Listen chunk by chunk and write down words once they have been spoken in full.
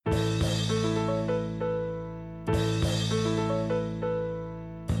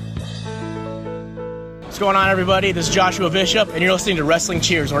going on, everybody? This is Joshua Bishop, and you're listening to Wrestling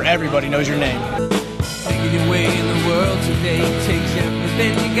Cheers, where everybody knows your name. Making your way in the world today takes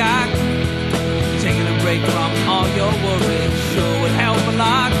everything you got. Taking a break from all your worries sure would help a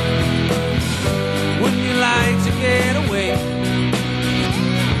lot. Wouldn't you like to get away?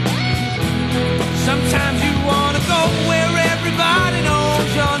 Sometimes you want to go where everybody knows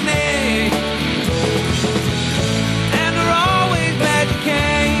your name, and they're always glad you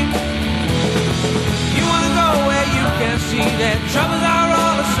came. You want to go where you can see that troubles are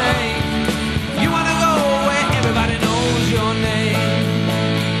all the same. You want to go where everybody knows your name.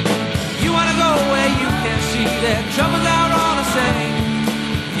 You want to go where you can see that troubles are all the same.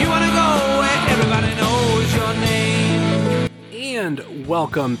 You want to go where everybody knows your name. And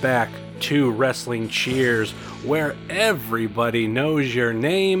welcome back to Wrestling Cheers, where everybody knows your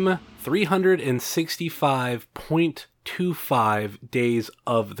name. 365.25 days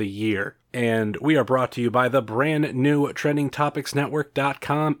of the year. And we are brought to you by the brand new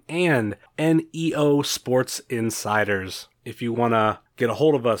TrendingTopicsNetwork.com and NEO Sports Insiders. If you want to get a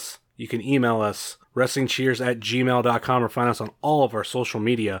hold of us, you can email us WrestlingCheers@gmail.com or find us on all of our social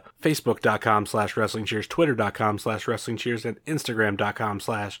media, Facebook.com/WrestlingCheers, Twitter.com/WrestlingCheers, and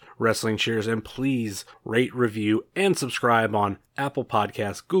Instagram.com/WrestlingCheers. And please rate, review, and subscribe on Apple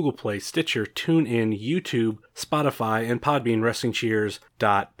Podcasts, Google Play, Stitcher, TuneIn, YouTube, Spotify, and Podbean,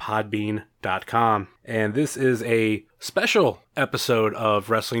 WrestlingCheers.podbean.com. And this is a special episode of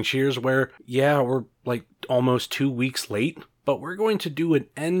Wrestling Cheers where, we're like almost 2 weeks late. But we're going to do an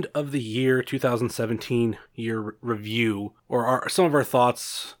end of the year 2017 year review, or some of our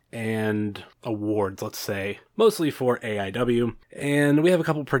thoughts and awards, let's say, mostly for AIW. And we have a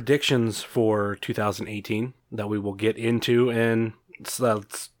couple predictions for 2018 that we will get into, and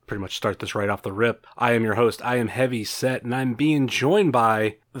let's pretty much start this right off the rip. I am your host, I am Heavy Set, and I'm being joined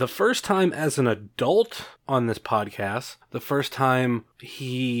by, the first time as an adult on this podcast, the first time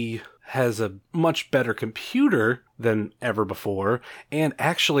he has a much better computer than ever before, and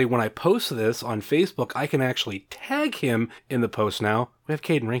actually when I post this on Facebook, I can actually tag him in the post now. We have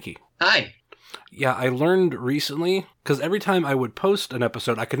Caden Ranke. Hi. Yeah, I learned recently, because every time I would post an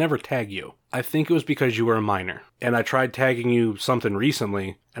episode, I could never tag you. I think it was because you were a minor, and I tried tagging you something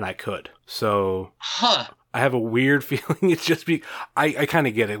recently, and I could. So, I have a weird feeling it's just I kind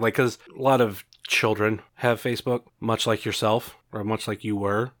of get it, like, because a lot of children have Facebook, much like yourself, or much like you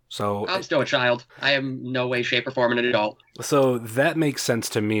were. So I'm still a child. I am no way, shape, or form an adult. So that makes sense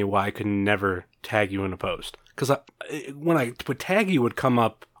to me why I could never tag you in a post. Because when I would tag you, would come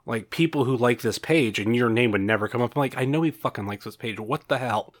up like people who like this page, and your name would never come up. I'm like, I know he fucking likes this page. What the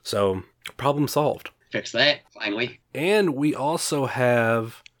hell? So, problem solved. Fix that, finally. And we also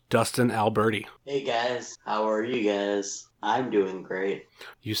have Dustin Alberti. Hey guys, how are you guys? I'm doing great.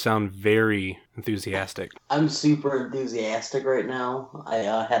 You sound very enthusiastic. I'm super enthusiastic right now.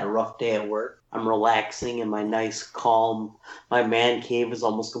 I had a rough day at work. I'm relaxing in my nice, calm, my man cave is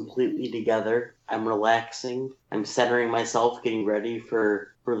almost completely together. I'm relaxing. I'm centering myself, getting ready for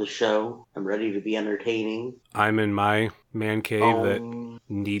the show. I'm ready to be entertaining. I'm in my man cave that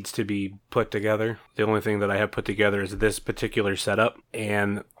needs to be put together. The only thing that I have put together is this particular setup.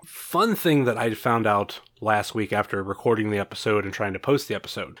 And fun thing that I found out last week after recording the episode and trying to post the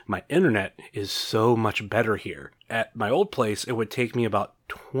episode, my internet is so much better here. At my old place, it would take me about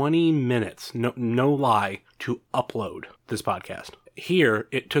 20 minutes, no lie, to upload this podcast. Here,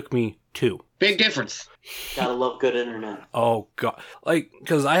 it took me 2. Big difference. Gotta love good internet. Oh, God. Like,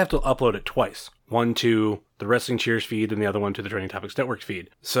 because I have to upload it twice. One to the Wrestling Cheers feed and the other one to the Trending Topics Network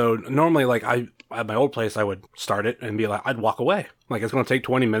feed. So normally, like, at my old place, I would start it and be like, I'd walk away. Like, it's going to take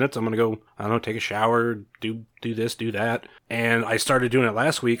 20 minutes. I'm going to go, I don't know, take a shower, do this, do that. And I started doing it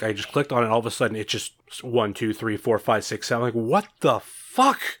last week. I just clicked on it. All of a sudden, it just 1, 2, 3, 4, 5, 6, 7. I'm like, what the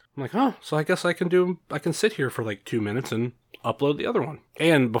fuck? I'm like, oh, so I guess I can sit here for like 2 minutes and upload the other one.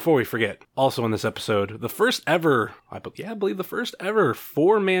 And before we forget, also in this episode, the first ever, I believe the first ever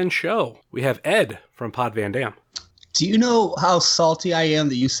 4-man show. We have Ed from Pod Van Dam. Do you know how salty I am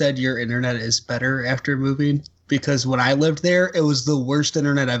that you said your internet is better after moving? Because when I lived there, it was the worst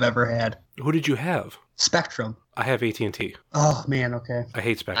internet I've ever had. Who did you have? Spectrum. I have AT&T. Oh, man, okay. I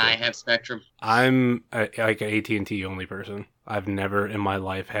hate Spectrum. I have Spectrum. I'm like an AT&T only person. I've never in my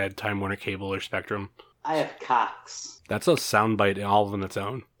life had Time Warner Cable or Spectrum. I have Cox. That's a soundbite all on its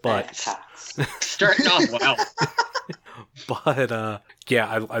own. But Cox. Starting off well. But, yeah,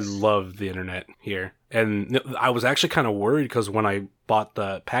 I love the internet here. And I was actually kind of worried because when I bought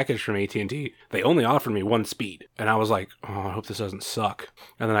the package from AT&T, they only offered me 1 speed. And I was like, oh, I hope this doesn't suck.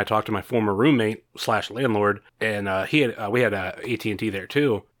 And then I talked to my former roommate / landlord, and we had AT&T there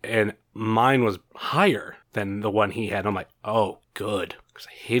too. And mine was higher than the one he had. I'm like, oh, good. Because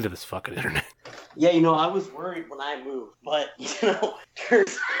I hated this fucking internet. Yeah, I was worried when I moved, but,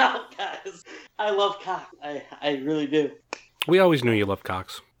 turns out, guys, I love cock. I really do. We always knew you loved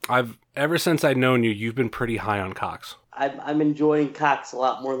cocks. Ever since I'd known you, you've been pretty high on cocks. I'm enjoying cocks a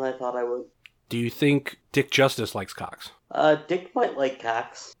lot more than I thought I would. Do you think Dick Justice likes cocks? Dick might like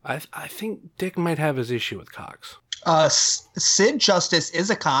cocks. I think Dick might have his issue with cocks. Sid Justice is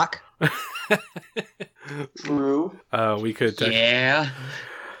a cock. True. We could... Yeah.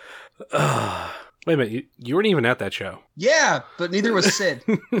 Wait a minute, you weren't even at that show. Yeah, but neither was Sid.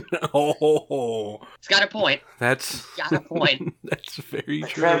 Oh, It's got a point. that's Got a point. that's very The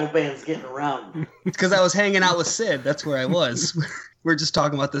true. travel band's getting around. Because I was hanging out with Sid. That's where I was. We're just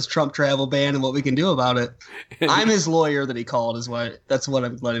talking about this Trump travel ban and what we can do about it. I'm his lawyer that he called. That's what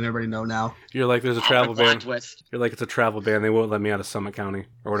I'm letting everybody know now. You're like, there's a travel Plot ban. twist. You're like, it's a travel ban. They won't let me out of Summit County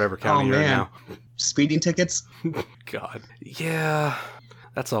or whatever county you're in man. now. Speeding tickets? God, yeah,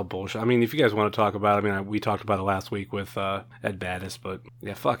 that's all bullshit. I mean, if you guys want to talk about it, I mean, we talked about it last week with Ed Battis, but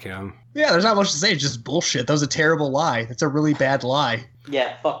yeah, fuck him. Yeah, there's not much to say. It's just bullshit. That was a terrible lie. That's a really bad lie.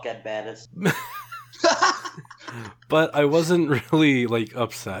 Yeah, fuck Ed Battis. But I wasn't really, like,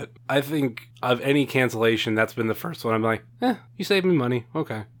 upset. I think of any cancellation, that's been the first one. I'm like, you saved me money.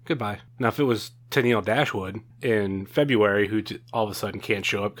 Okay, goodbye. Now, if it was Tennille Dashwood in February, who all of a sudden can't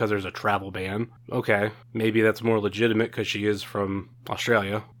show up because there's a travel ban, okay, maybe that's more legitimate because she is from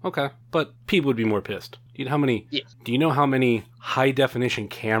Australia. Okay, but people would be more pissed. Do you know how many high-definition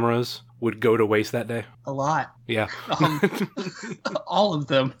cameras would go to waste that day? A lot. Yeah. All of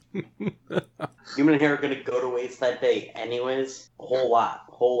them. Human hair are gonna go to waste that day anyways. A whole lot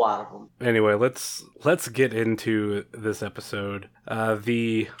of them. Anyway, let's get into this episode.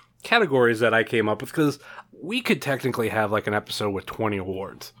 The categories that I came up with, because we could technically have like an episode with 20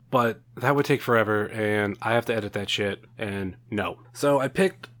 awards, but that would take forever, and I have to edit that shit, and no. So I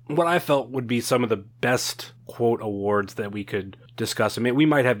picked what I felt would be some of the best, quote, awards that we could discuss. I mean, we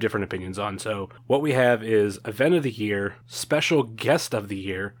might have different opinions on. So what we have is Event of the Year, Special Guest of the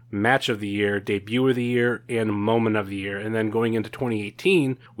Year, Match of the Year, Debut of the Year, and Moment of the Year. And then going into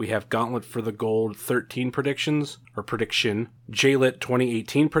 2018, we have Gauntlet for the Gold 13 prediction, J-Lit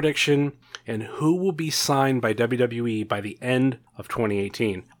 2018 prediction, and who will be signed by WWE by the end of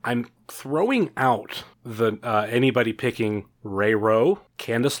 2018. I'm throwing out the anybody picking Ray Rowe,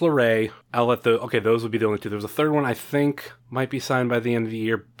 Candice LeRae. Those would be the only two. There's a third one I think might be signed by the end of the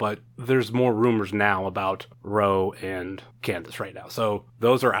year, but there's more rumors now about Rowe and Candice right now. So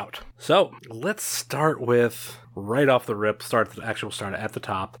those are out. So let's start with, right off the rip, start at the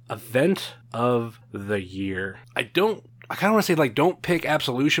top. Event of the Year. I kind of want to say, like, don't pick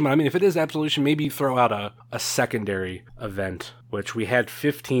Absolution, but I mean, if it is Absolution, maybe throw out a secondary event, which we had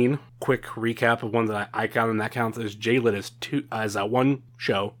 15. Quick recap of one that I counted, and that counts as J-Lit as one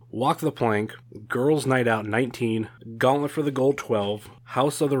show. Walk the Plank, Girls Night Out 19, Gauntlet for the Gold 12,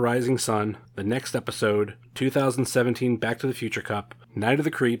 House of the Rising Sun, The Next Episode, 2017 Back to the Future Cup, Night of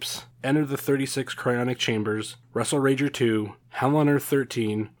the Creeps, Enter the 36 Cryonic Chambers, Wrestle Rager 2, Hell on Earth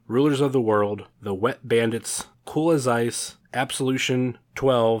 13, Rulers of the World, The Wet Bandits, Cool as Ice, Absolution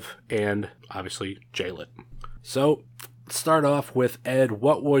 12, and obviously J-Lit. So, let's start off with Ed.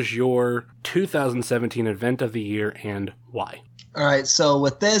 What was your 2017 event of the year and why? All right, so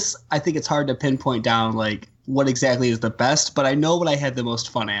with this, I think it's hard to pinpoint down like what exactly is the best, but I know what I had the most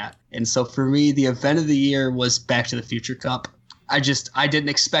fun at. And so for me, the event of the year was Back to the Future Cup. I didn't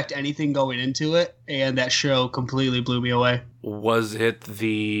expect anything going into it, and that show completely blew me away. Was it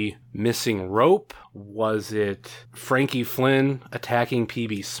the missing rope? Was it Frankie Flynn attacking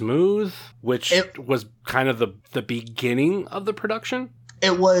PB Smooth, which was kind of the beginning of the production?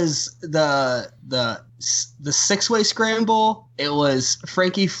 It was the six-way scramble. It was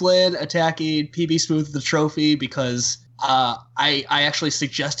Frankie Flynn attacking PB Smooth with the trophy because I actually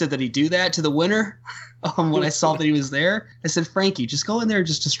suggested that he do that to the winner. When I saw that he was there, I said, Frankie, just go in there and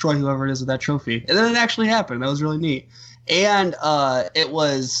just destroy whoever it is with that trophy. And then it actually happened. That was really neat. And it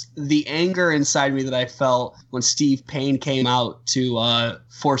was the anger inside me that I felt when Steve Payne came out to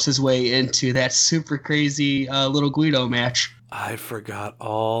force his way into that super crazy Little Guido match. I forgot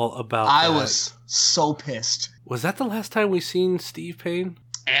all about that. I was so pissed. Was that the last time we seen Steve Payne?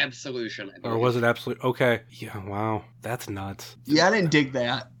 Absolution, I believe. Or was it Absolute? Okay. Yeah, wow. That's nuts. Yeah, I didn't dig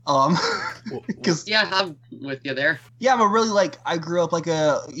that. Cause, Yeah, I'm with you there. yeah, I'm I grew up like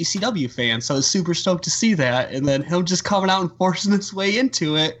a ECW fan, so I was super stoked to see that. And then him just coming out and forcing his way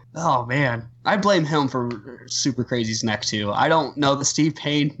into it. Oh, man. I blame him for Super Crazy's neck too. I don't know that Steve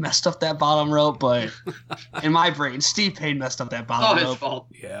Payne messed up that bottom rope, but in my brain, Steve Payne messed up that bottom his rope. fault.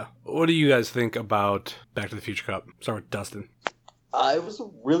 Yeah. What do you guys think about Back to the Future Cup? Start with Dustin. It was a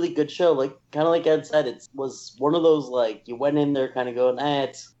really good show. Like, kind of like Ed said, it was one of those, like, you went in there kind of going,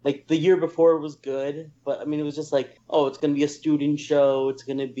 it's, like, the year before was good, but, I mean, it was just like, oh, it's going to be a student show, it's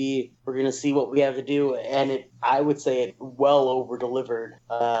going to be, we're going to see what we have to do, and I would say it well over-delivered.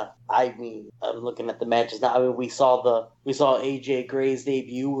 I mean, I'm looking at the matches now. I mean, we saw AJ Gray's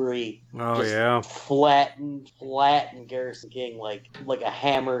debut where he flattened Garrison King like a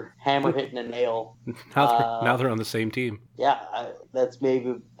hammer hitting a nail. Now they're on the same team. Yeah, that's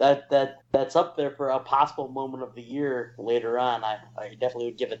maybe that's up there for a possible moment of the year later on. I definitely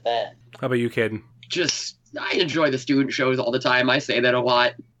would give it that. How about you, Caden? I enjoy the student shows all the time. I say that a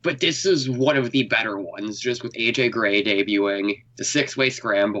lot. But this is one of the better ones, just with AJ Gray debuting, the six-way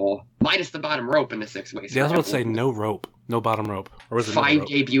scramble, minus the bottom rope in the six-way scramble. Yeah, I was about to say no rope, no bottom rope. Or was it 5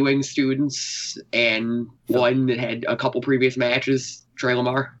 debuting students, and one that had a couple previous matches, Trey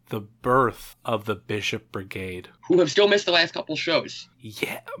Lamar. The birth of the Bishop Brigade. Who have still missed the last couple shows.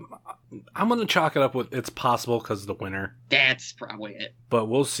 Yeah, I'm going to chalk it up with it's possible because of the winner. That's probably it. But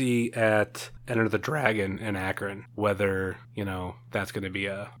we'll see at Enter the Dragon in Akron whether, that's going to be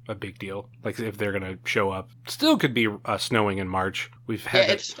a big deal. Like, if they're going to show up. Still could be snowing in March. We've had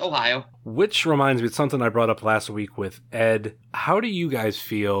it's Ohio. Which reminds me of something I brought up last week with Ed. How do you guys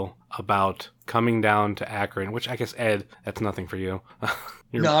feel about coming down to Akron? Which I guess, Ed, that's nothing for you.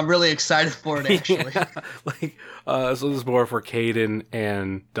 No, I'm really excited for it, actually. So this is more for Caden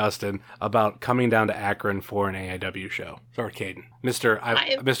and Dustin about coming down to Akron for an AIW show. Sorry, Caden. Mr.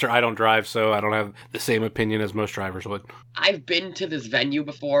 I don't drive, so I don't have the same opinion as most drivers would. I've been to this venue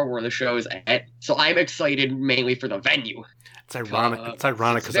before where the show is at, so I'm excited mainly for the venue. It's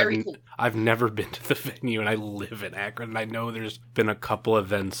ironic because cool. I've never been to the venue and I live in Akron. And I know there's been a couple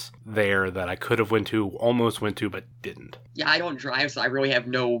events there that I could have almost went to, but didn't. Yeah, I don't drive, so I really have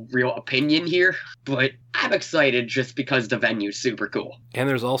no real opinion here. But I'm excited just because the venue's super cool. And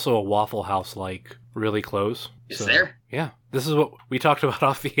there's also a Waffle House, really close. Is there? Yeah. This is what we talked about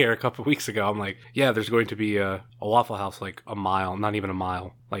off the air a couple of weeks ago. I'm like, yeah, there's going to be a Waffle House a mile, not even a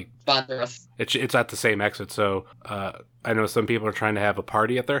mile. Sponsor us. It's at the same exit. So I know some people are trying to have a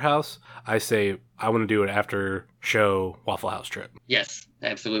party at their house. I say I want to do it after show Waffle House trip. Yes,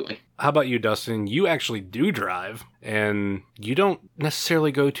 absolutely. How about you, Dustin? You actually do drive, and you don't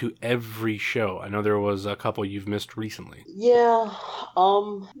necessarily go to every show. I know there was a couple you've missed recently. Yeah,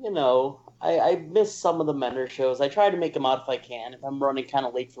 I miss some of the Menor shows. I try to make them out if I can. If I'm running kind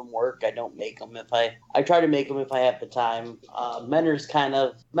of late from work, I don't make them. I try to make them if I have the time. Menor's kind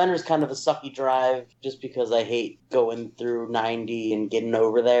of a sucky drive just because I hate going through 90 and getting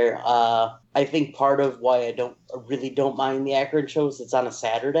over there. I think part of why I really don't mind the Akron shows, it's on a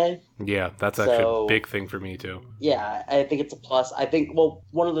Saturday. Yeah, that's actually a big thing for me too. Yeah, I think it's a plus. I think,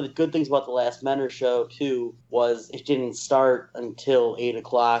 one of the good things about the last Menor show too was it didn't start until 8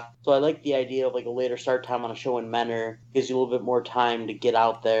 o'clock. So I like the idea of a later start time on a show in Menor. Gives you a little bit more time to get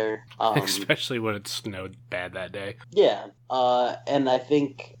out there. Especially when it snowed bad that day. Yeah. And I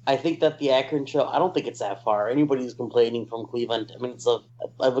think that the Akron show, I don't think it's that far. Anybody who's complaining from Cleveland, I mean,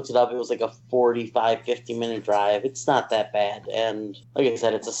 I looked it up, it was like a 45, 50-minute drive. It's not that bad. And like I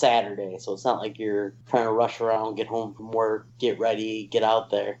said, it's a Saturday, so it's not like you're trying to rush around, get home from work, get ready, get out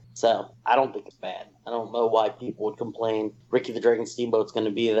there. So I don't think it's bad. I don't know why people would complain. Ricky the Dragon Steamboat's going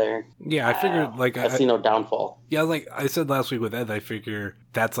to be there. Yeah, I figured I see no downfall. Yeah, like I said last week with Ed, I figure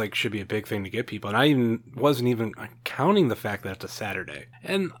that's should be a big thing to get people. And I wasn't even counting the fact that it's a Saturday.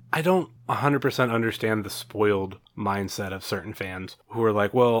 And I don't 100% understand the spoiled mindset of certain fans who are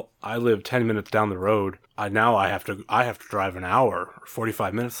like, well, I live 10 minutes down the road. Now I have to drive an hour or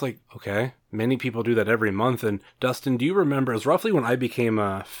 45 minutes. Okay. Many people do that every month. And Dustin, do you remember, it was roughly when I became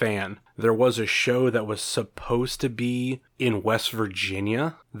a fan, there was a show that was supposed to be in West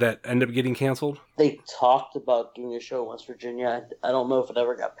Virginia that ended up getting canceled? They talked about doing a show in West Virginia. I don't know if it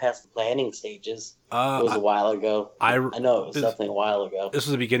ever got past the planning stages. It was a while ago. I know it was definitely a while ago. This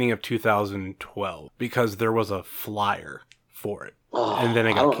was the beginning of 2012 because there was a flyer for it. And then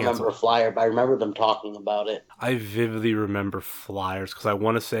it got canceled. I don't remember a flyer, but I remember them talking about it. I vividly remember flyers because I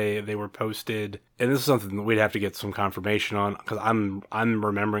want to say they were posted, and this is something that we'd have to get some confirmation on because I'm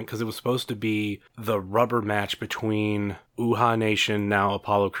remembering because it was supposed to be the rubber match between Uhaa Nation, now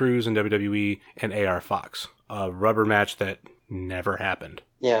Apollo Crews and WWE, and AR Fox. A rubber match that never happened.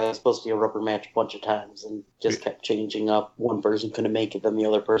 Yeah, it was supposed to be a rubber match a bunch of times and just kept changing up. One person couldn't make it, then the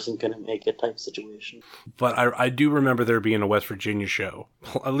other person couldn't make it type situation. But I do remember there being a West Virginia show.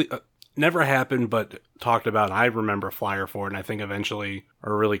 never happened, but talked about. And I remember a flyer for it, and I think eventually,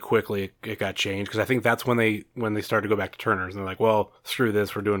 or really quickly, it got changed because I think that's when they started to go back to Turner's, and they're like, well, screw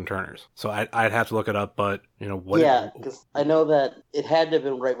this, we're doing Turner's. So I'd have to look it up, but what? Yeah, because I know that it had to have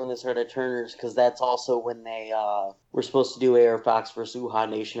been right when they started Turner's, because that's also when they were supposed to do AR Fox versus Wuhan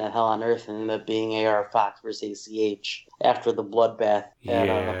Nation at Hell on Earth, and ended up being AR Fox versus ACH after the bloodbath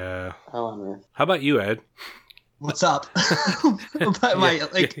at Hell on Earth. How about you, Ed? What's up? About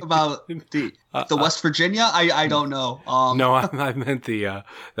the West Virginia? I don't know. No, I meant the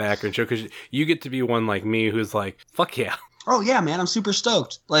Akron show, because you get to be one like me who's like, fuck yeah. Oh yeah, man! I'm super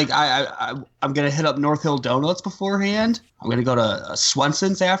stoked. Like I'm gonna hit up North Hill Donuts beforehand. I'm gonna go to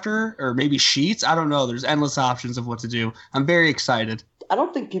Swenson's after, or maybe Sheetz. I don't know. There's endless options of what to do. I'm very excited. I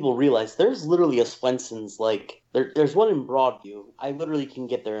don't think people realize there's literally a Swenson's, like, there's one in Broadview. I literally can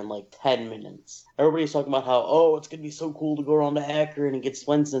get there in like 10 minutes. Everybody's talking about how, oh, it's going to be so cool to go around to Akron and get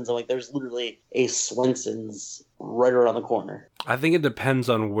Swenson's. I'm like, there's literally a Swenson's right around the corner. I think it depends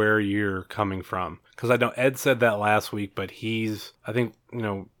on where you're coming from. Because I know Ed said that last week, but I think,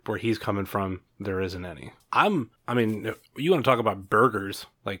 where he's coming from, there isn't any. I mean, if you want to talk about burgers,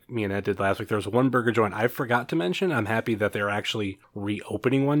 like me and Ed did last week, there was one burger joint I forgot to mention. I'm happy that they're actually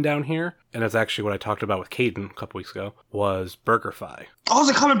reopening one down here. And that's actually what I talked about with Caden a couple weeks ago, was BurgerFi. Oh, is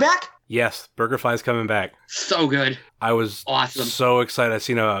it coming back? Yes, BurgerFi is coming back. So good. I was awesome. So excited. I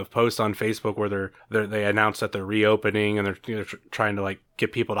seen a post on Facebook where they announced that they're reopening and they're trying to like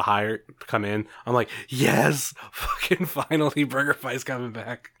get people to come in. I'm like, yes, fucking finally, BurgerFi is coming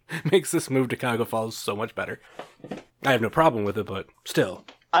back. Makes this move to Cuyahoga Falls so much better. I have no problem with it, but still.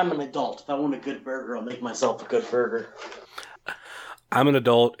 I'm an adult. If I want a good burger, I'll make myself a good burger. I'm an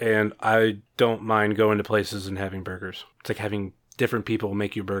adult, and I don't mind going to places and having burgers. It's like having different people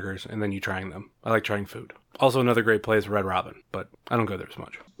make you burgers, and then you trying them. I like trying food. Also, another great place, Red Robin, but I don't go there as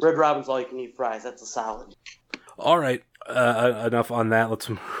much. Red Robin's all you can eat fries. That's a solid. All right. Enough on that. Let's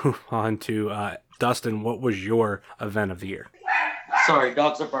move on to Dustin. What was your event of the year? Sorry,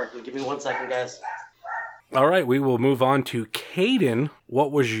 dogs are barking. Give me 1 second, guys. All right, we will move on to Caden.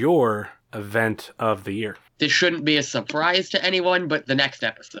 What was your event of the year? This shouldn't be a surprise to anyone, but the next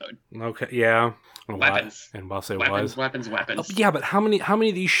episode. Okay, yeah. Weapons. And I'll say weapons. Oh, yeah, but how many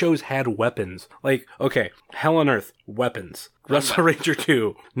of these shows had weapons? Like, okay, Hell on Earth, weapons. Wrestle Ranger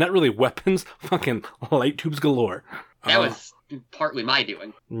 2, not really weapons, fucking light tubes galore. That was partly my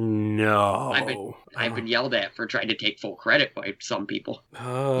doing. No. I've been yelled at for trying to take full credit by some people.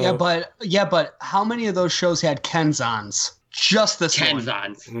 Yeah, but how many of those shows had Kenzans? Just this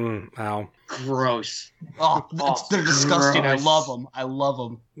Kenzans. one. Ow. Gross. Oh, they're disgusting. Gross. I love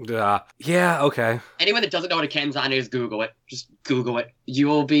them. Yeah, okay. Anyone that doesn't know what a Kenzan is, Google it. Just Google it. You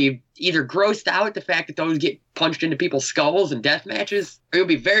will be either grossed out at the fact that those get punched into people's skulls in death matches, or you'll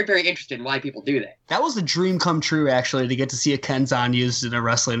be very, very interested in why people do that. That was a dream come true, actually, to get to see a Kenzan used in a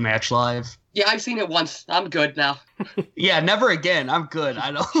wrestling match live. Yeah, I've seen it once. I'm good now. Yeah, never again. I'm good.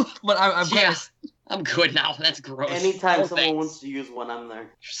 I know, but I'm yeah. I'm good now. That's gross. Anytime someone wants to use one, I'm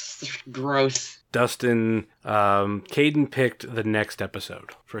there. Gross. Dustin, Caden picked the next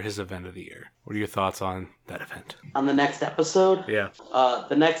episode for his event of the year. What are your thoughts on that event? On the next episode? Yeah.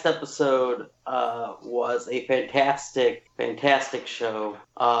 The next episode was a fantastic show.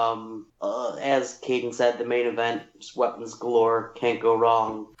 As Caden said, the main event, just weapons galore, can't go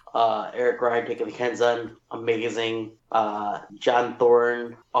wrong. Eric Ryan taking the Kenzan, amazing. John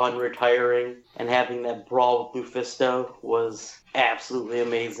Thorne retiring and having that brawl with Lufisto was absolutely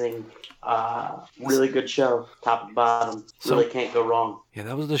amazing. Really good show, top and bottom. Really can't go wrong. Yeah,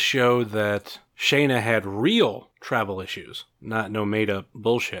 that was the show that Shayna had real travel issues, not no made up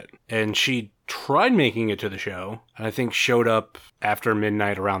bullshit. And she tried making it to the show, and I think showed up after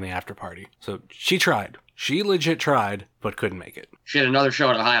midnight around the after party. So she tried. She legit tried, but couldn't make it. She had another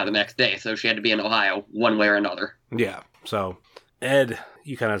show in Ohio the next day, so she had to be in Ohio one way or another. Yeah, so Ed,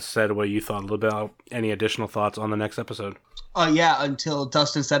 you kind of said what you thought a little bit about. Any additional thoughts on the next episode? Yeah, until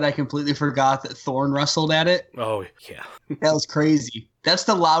Dustin said I completely forgot that Thorne wrestled at it. Oh, yeah. That was crazy. That's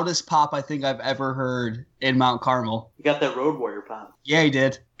the loudest pop I think I've ever heard in Mount Carmel. You got that Road Warrior pop. Yeah, he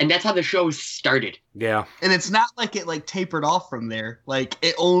did. And that's how the show started. Yeah. And it's not like it tapered off from there. Like,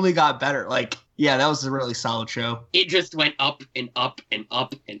 it only got better. Like, yeah, that was a really solid show. It just went up and up and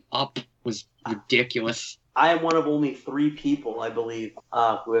up and up. It was ridiculous. I am one of only 3 people, I believe,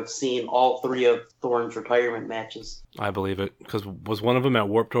 who have seen all 3 of Thorne's retirement matches. I believe it, because was one of them at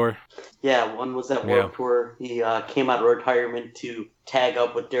Warped Tour? Yeah, one was at Warped Tour. He came out of retirement to tag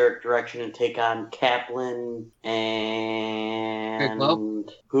up with Derek Direction and take on Kaplan and... Big Mo?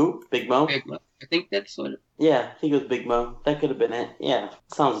 Who? Big Mo? I think that's what. Yeah, I think it was Big Mo. That could have been it. Yeah,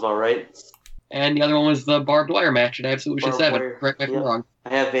 sounds about right. And the other one was the barbed wire match at Absolution Barbed 7. wire, Correct me if I'm yep. wrong.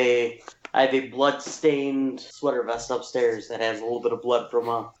 I have a blood-stained sweater vest upstairs that has a little bit of blood from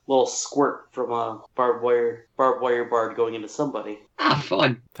a little squirt from a barbed wire bard going into somebody. Ah,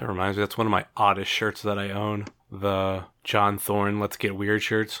 fun. That reminds me, that's one of my oddest shirts that I own. The John Thorne Let's Get Weird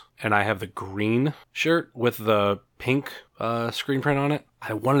shirts. And I have the green shirt with the pink screen print on it.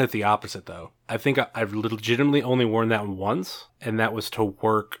 I wanted it the opposite, though. I think I've legitimately only worn that once, and that was to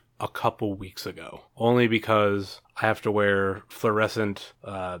work a couple weeks ago. Only because I have to wear fluorescent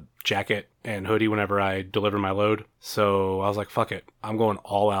jacket and hoodie whenever I deliver my load. So I was like, fuck it. I'm going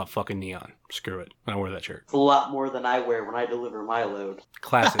all out fucking neon. Screw it. And I wear that shirt. It's a lot more than I wear when I deliver my load.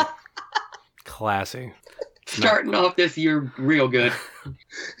 Classy. Classy. Starting off this year real good.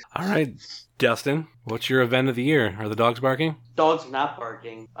 All right, Dustin, what's your event of the year? Are the dogs barking? Dogs are not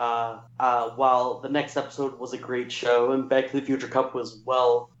barking. While the next episode was a great show and Back to the Future Cup was,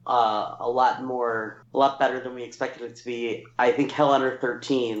 well, a lot better than we expected it to be, I think Hell on Earth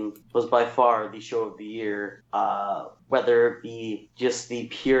 13 was by far the show of the year. Whether it be just the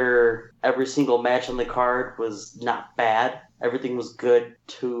pure, every single match on the card was not bad. Everything was good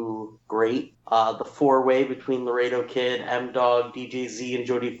to great. The four-way between Laredo Kid, M-Dog, DJZ, and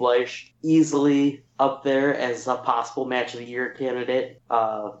Jody Fleisch, easily up there as a possible match of the year candidate.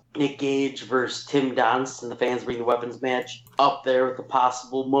 Nick Gage versus Tim Donst in the Fans Bring the Weapons match, up there with the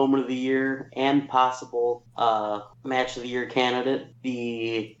possible moment of the year and possible match of the year candidate.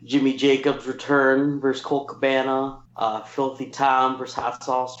 The Jimmy Jacobs return versus Colt Cabana. Filthy Tom versus Hot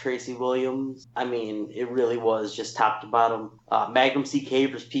Sauce Tracy Williams. I mean, it really was just top to bottom. Magnum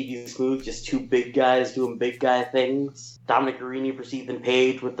CK versus PB Smooth, just two big guys doing big guy things. Dominic Guarini versus Ethan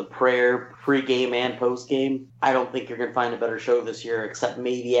Page with the prayer pre-game and post-game. I don't think you're going to find a better show this year except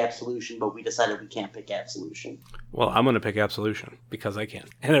maybe Absolution, but we decided we can't pick Absolution. Well, I'm going to pick Absolution because I can.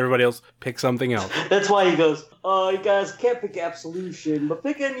 And everybody else pick something else. That's why he goes, you guys can't pick Absolution, but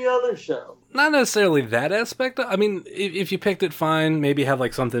pick any other show. Not necessarily that aspect. I mean, if you picked it, fine. Maybe have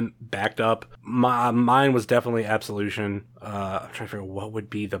like something backed up. Mine was definitely Absolution. I'm trying to figure out what would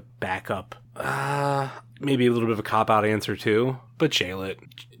be the backup. Maybe a little bit of a cop-out answer too. But J-Lit.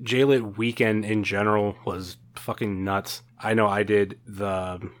 J-Lit weekend in general was fucking nuts. I know I did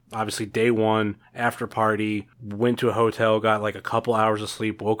obviously day one, after party, went to a hotel, got like a couple hours of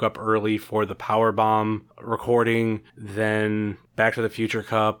sleep, woke up early for the Powerbomb recording, then Back to the Future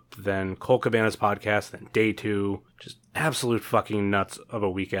Cup, then Colt Cabana's podcast, then day two. Just absolute fucking nuts of a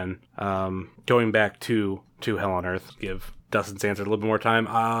weekend. Going back to Hell on Earth, give Dustin's answer a little bit more time.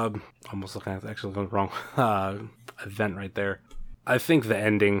 Almost looking at actually looking wrong event right there. I think the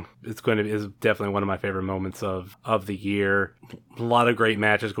ending is definitely one of my favorite moments of the year. A lot of great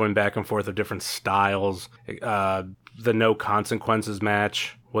matches going back and forth of different styles. The No Consequences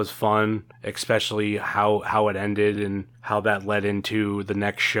match was fun, especially how it ended and how that led into the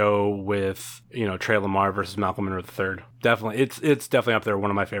next show with, Trey Lamar versus Malcolm Monroe III. Definitely, it's definitely up there,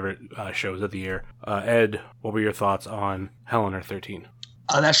 one of my favorite shows of the year. Ed, what were your thoughts on Hell on Earth 13?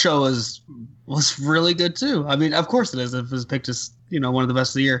 That show was really good too. I mean, of course it is. It was picked as one of the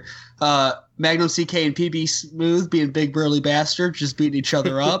best of the year. Magnum CK and PB Smooth being big burly bastards, just beating each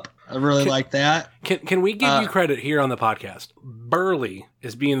other up. I really like that. Can we give you credit here on the podcast? Burly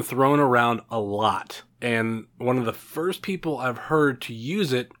is being thrown around a lot, and one of the first people I've heard to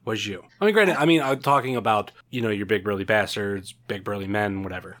use it was you. I mean, granted, I'm talking about your big burly bastards, big burly men,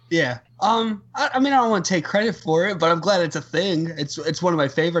 whatever. Yeah. I don't want to take credit for it, but I'm glad it's a thing. It's one of my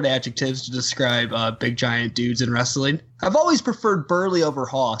favorite adjectives to describe big giant dudes in wrestling. I've always preferred burly over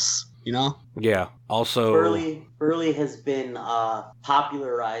hoss. Yeah. Also, Burly has been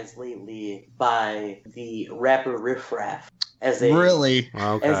popularized lately by the rapper Riff Raff. As a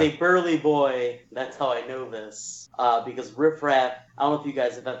burly boy, that's how I know this. Because Riff Raff, I don't know if you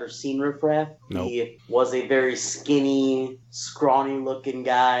guys have ever seen Riff Raff. Nope. He was a very skinny, scrawny-looking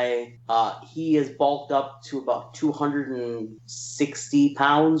guy. He is bulked up to about 260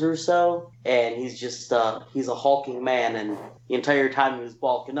 pounds or so, and he's just he's a hulking man. And the entire time he was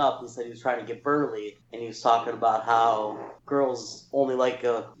bulking up, he said he was trying to get burly, and he was talking about how girls only like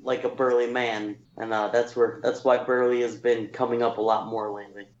a burly man, and that's why burly has been coming up a lot more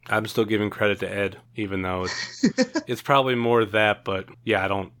lately. I'm still giving credit to Ed, even though it's probably more that, but yeah, I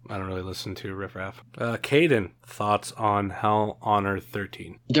don't really listen to Riff Raff. Caden, thoughts on Hell on Earth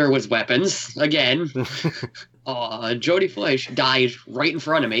 13? There was weapons again. Jody Fleisch died right in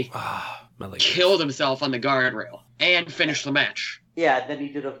front of me. My leg killed himself on the guardrail and finished the match. Yeah, then he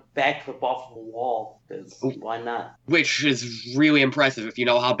did a backflip off of the wall. 'Cause why not? Which is really impressive if you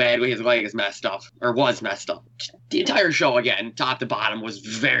know how badly his leg is messed up, or was messed up. The entire show, again, top to bottom, was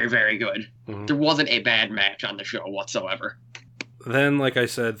very, very good. Mhm. There wasn't a bad match on the show whatsoever. Then, like I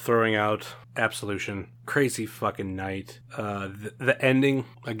said, throwing out Absolution. Crazy fucking night. The ending,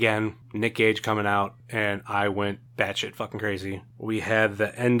 again, Nick Gage coming out, and I went batshit fucking crazy. We had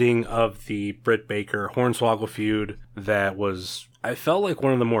the ending of the Britt Baker Hornswoggle feud that was, I felt like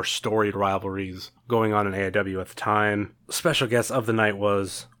one of the more storied rivalries going on in AIW at the time. Special guest of the night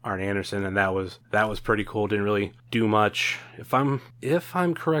was Arn Anderson, and that was pretty cool. Didn't really do much. If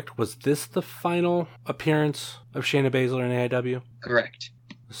I'm correct, was this the final appearance of Shayna Baszler in AIW? Correct.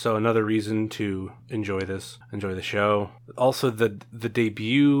 So another reason to enjoy the show. Also, the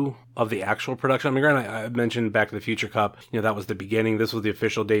debut of the actual production. I mean, granted, I mentioned Back to the Future Cup. That was the beginning. This was the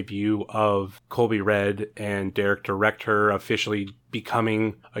official debut of Colby Red and Derek Director officially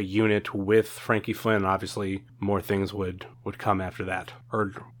becoming a unit with Frankie Flynn. Obviously, more things would come after that.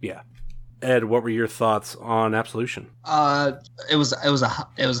 Ed, what were your thoughts on Absolution? It was a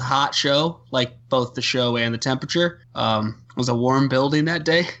hot show, like both the show and the temperature. It was a warm building that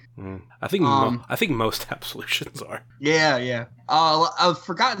day. I think most Absolutions are. Yeah. A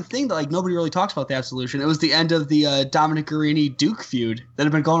forgotten thing that like nobody really talks about the Absolution. It was the end of the Dominic Guarini Duke feud that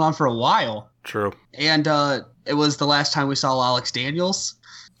had been going on for a while. True. And it was the last time we saw Alex Daniels.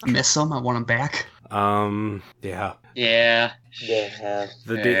 I miss him. I want him back. Yeah. Yeah.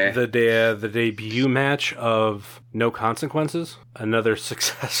 The debut match of No Consequences, another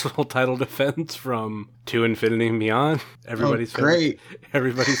successful title defense from To Infinity and Beyond. Everybody's favorite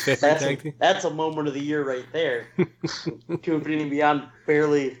tag team. That's a moment of the year right there. To Infinity and Beyond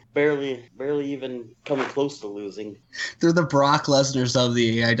barely even coming close to losing. They're the Brock Lesnar's of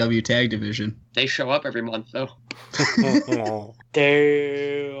the AIW tag division. They show up every month, though.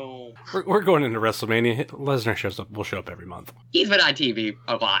 Damn. We're going into WrestleMania. Lesnar will show up every month. He's been on TV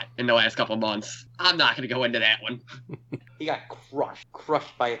a lot in the last couple months. I'm not going to go into that one. He got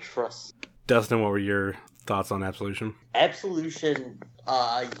crushed by a truss. Dustin, what were your thoughts on Absolution? Absolution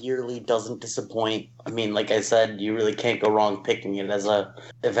yearly doesn't disappoint. I mean, like I said, you really can't go wrong picking it as a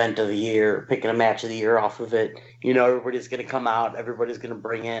event of the year, picking a match of the year off of it. Everybody's going to come out, everybody's going to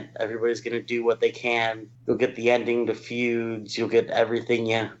bring it, everybody's going to do what they can. You'll get the ending, the feuds, you'll get everything,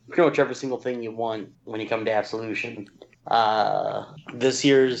 pretty much every single thing you want when you come to Absolution. This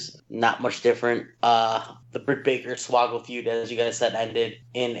year's not much different. The Britt Baker Swoggle feud, as you guys said, ended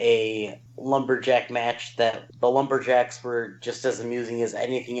in a lumberjack match that the lumberjacks were just as amusing as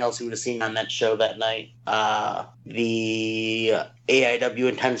anything else you would have seen on that show that night. The AIW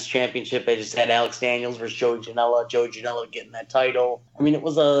Intense Championship, I just had Alex Daniels versus Joey Janela. Joey Janela getting that title. I mean, it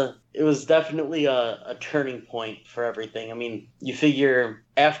was definitely a turning point for everything. I mean, you figure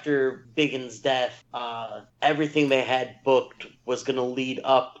after Biggin's death, everything they had booked was going to lead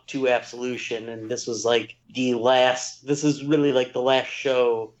up to Absolution, and this was like this is really like the last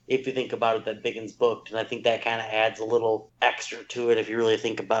show, if you think about it, that Biggins booked, and I think that kind of adds a little extra to it if you really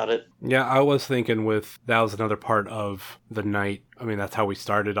think about it. Yeah, I was thinking that was another part of the night. I mean, that's how we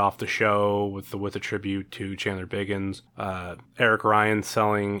started off the show with a tribute to Chandler Biggins. Eric Ryan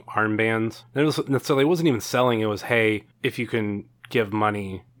selling armbands. It wasn't even selling. It was, hey, if you can give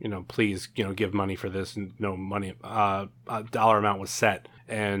money, please, give money for this. And no money, a dollar amount was set.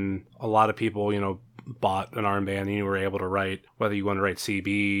 And a lot of people, bought an armband and you were able to write, whether you want to write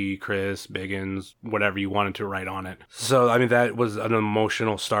CB, Chris, Biggins, whatever you wanted to write on it. So, I mean, that was an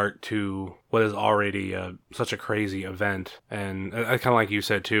emotional start to what is already such a crazy event. And I kind of like you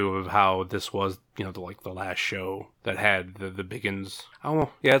said, too, of how this was, the last show that had the Biggins. I don't know.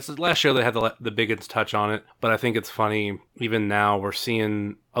 Yeah, it's the last show that had the Biggins touch on it. But I think it's funny, even now, we're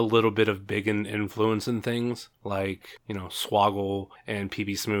seeing a little bit of Biggin influence in things, like, Swoggle and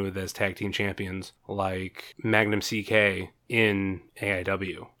PB Smooth as tag team champions, like Magnum CK in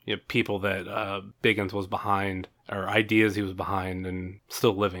AIW. People that Biggins was behind, or ideas he was behind and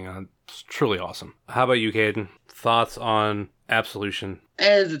still living on. It's truly awesome. How about you, Caden? Thoughts on Absolution?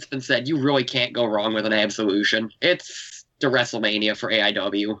 As it's been said, you really can't go wrong with an Absolution. It's the WrestleMania for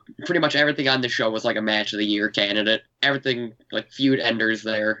AIW. Pretty much everything on the show was like a match of the year candidate. Everything, like feud enders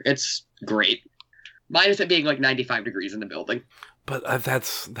there. It's great. Minus it being like 95 degrees in the building. But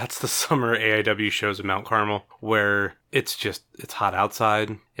that's the summer AIW shows in Mount Carmel, where it's hot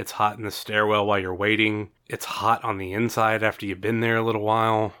outside. It's hot in the stairwell while you're waiting. It's hot on the inside after you've been there a little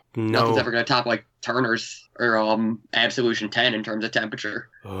while. Nothing's ever going to top like Turner's or Absolution 10 in terms of temperature.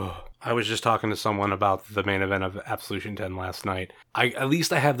 Ugh. I was just talking to someone about the main event of Absolution 10 last night. At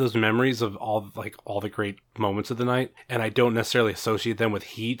least I have those memories of all the great moments of the night, and I don't necessarily associate them with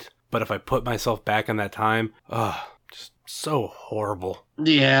heat. But if I put myself back in that time, just so horrible.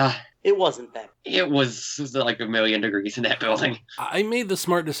 Yeah. It wasn't that. It was like 1,000,000 degrees in that building. I made the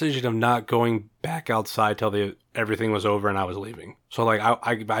smart decision of not going back outside till everything was over and I was leaving. So like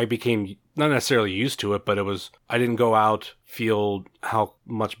I became not necessarily used to it, but I didn't go out, feel how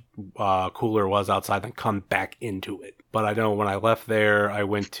much cooler it was outside, then come back into it. But I know when I left there, I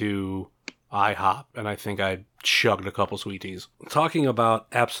went to IHOP, and I think I chugged a couple sweeties. Talking about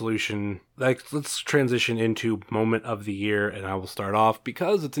Absolution, let's transition into Moment of the Year, and I will start off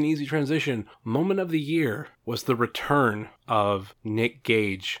because it's an easy transition. Moment of the Year was the return of Nick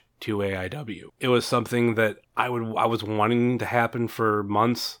Gage to AIW. It was something that I was wanting to happen for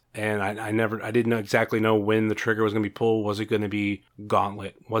months, and I didn't exactly know when the trigger was going to be pulled. Was it going to be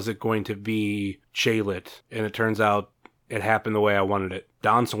Gauntlet? Was it going to be Shaylit? And it turns out it happened the way I wanted it.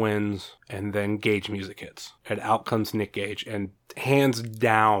 Dance wins, and then Gage music hits. And out comes Nick Gage, and hands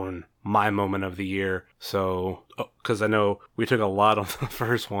down, my moment of the year. So, because I know we took a lot on the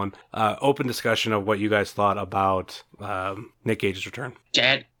first one. Open discussion of what you guys thought about Nick Gage's return.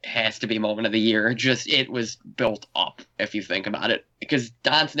 That has to be moment of the year. Just, it was built up, if you think about it. Because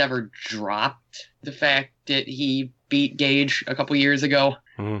Dance never dropped the fact that he beat Gage a couple years ago.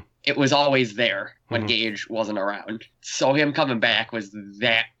 Mm-hmm. It was always there when Gage wasn't around. So him coming back was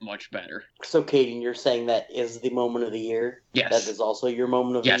that much better. So, Caden, you're saying that is the moment of the year? Yes. That is also your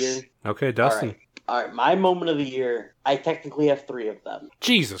moment of the year? Okay, Dustin. All right, my moment of the year, I technically have 3 of them.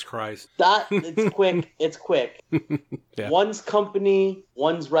 Jesus Christ. It's quick. It's quick. Yeah. One's company,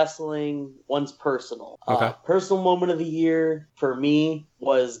 one's wrestling, one's personal. Okay. Personal moment of the year for me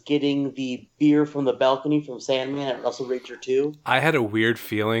was getting the beer from the balcony from Sandman at Wrestle Rager 2. I had a weird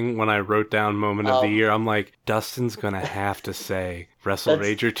feeling when I wrote down moment of the year. I'm like, Dustin's going to have to say Wrestle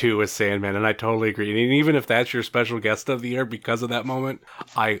Rager 2 with Sandman, and I totally agree. And even if that's your special guest of the year because of that moment,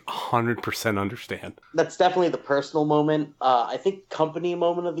 I 100% understand. That's definitely the personal moment. I think company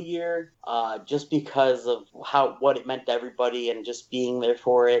moment of the year, just because of what it meant to everybody and just being there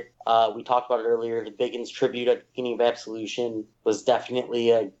for it. We talked about it earlier. The Biggins tribute at the beginning of Absolution was definitely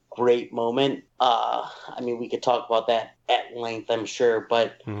a great moment. We could talk about that at length, I'm sure.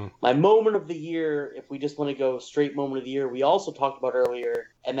 But my moment of the year, if we just want to go straight moment of the year, we also talked about earlier,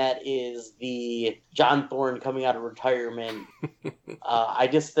 and that is the John Thorne coming out of retirement. I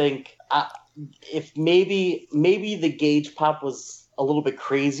just think if maybe the Gage pop was a little bit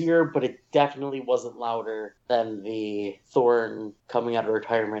crazier, but it definitely wasn't louder than the Thorne coming out of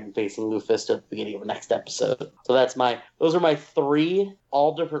retirement and facing Lufisto at the beginning of the next episode. So those are my 3,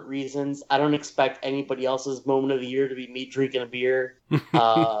 all different reasons. I don't expect anybody else's moment of the year to be me drinking a beer.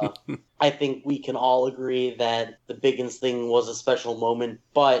 I think we can all agree that the Biggins thing was a special moment,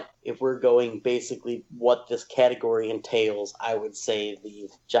 but if we're going basically what this category entails, I would say the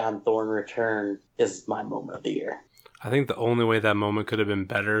John Thorne return is my moment of the year. I think the only way that moment could have been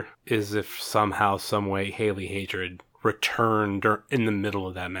better is if somehow, some way, Haley Hatred returned in the middle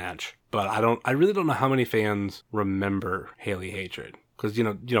of that match. But I really don't know how many fans remember Haley Hatred. Because,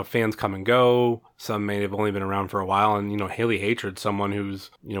 fans come and go. Some may have only been around for a while. And, Haley Hatred, someone who's,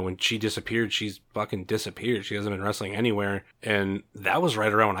 when she disappeared, she's fucking disappeared. She hasn't been wrestling anywhere. And that was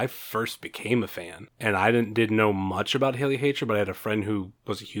right around when I first became a fan. And I didn't know much about Haley Hatred, but I had a friend who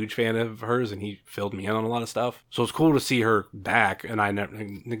was a huge fan of hers, and he filled me in on a lot of stuff. So it's cool to see her back, and I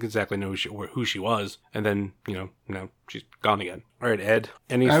didn't exactly know who she was. And then, she's gone again. All right, Ed,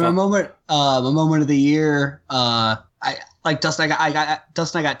 any my moment of the year, Dustin, I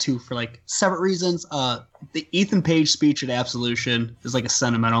got 2 for separate reasons. The Ethan Page speech at Absolution is a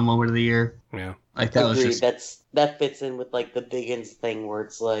sentimental moment of the year. Yeah. That fits in with the Biggins thing where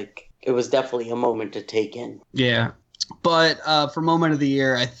it's it was definitely a moment to take in. Yeah. But for moment of the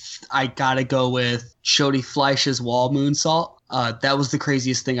year, I gotta go with Jody Fleisch's wall moonsault. That was the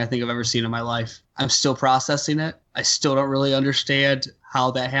craziest thing I think I've ever seen in my life. I'm still processing it. I still don't really understand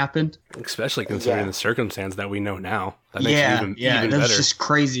how that happened. Especially considering the circumstance that we know now. That makes it even that's better. Just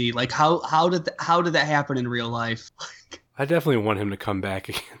crazy. How did that happen in real life? I definitely want him to come back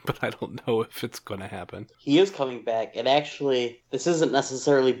again, but I don't know if it's going to happen. He is coming back, and actually, this isn't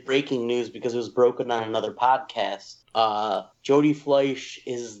necessarily breaking news because it was broken on another podcast. Jody Fleisch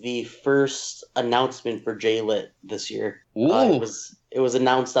is the first announcement for J-Lit this year. Ooh. It was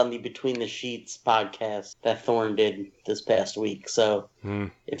announced on the Between the Sheets podcast that Thorne did this past week. So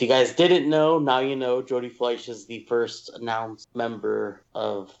if you guys didn't know, now you know. Jody Fleisch is the first announced member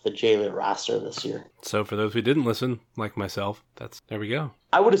of the J-Lit roster this year. So for those who didn't listen, like myself, there we go.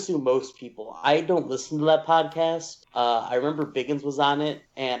 I would assume most people. I don't listen to that podcast. I remember Biggins was on it,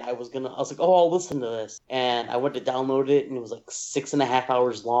 and I was like, oh, I'll listen to this. And I went to download it, and it was like 6.5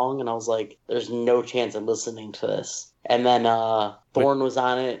 hours long, and I was like, there's no chance I'm listening to this. And then Thorne was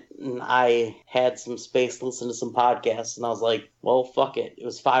on it, and I had some space to listen to some podcasts, and I was like, well, fuck it. It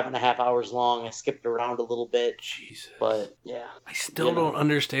was 5.5 hours long. I skipped around a little bit. Jesus. But, yeah. I still don't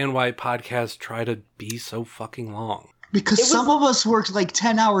understand why podcasts try to be so fucking long. Because some of us worked like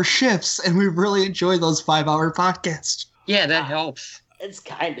 10-hour shifts, and we really enjoy those 5-hour podcasts. Yeah, that helps. It's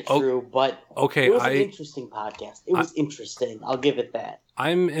kind of true, but okay, it was an interesting podcast. It was interesting. I'll give it that.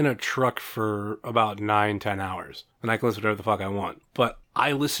 I'm in a truck for about 9-10 hours, and I can listen to whatever the fuck I want. But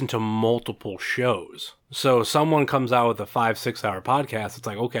I listen to multiple shows. So someone comes out with a 5-6 hour podcast. It's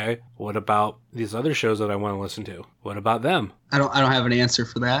like, okay, what about these other shows that I want to listen to? What about them? I don't have an answer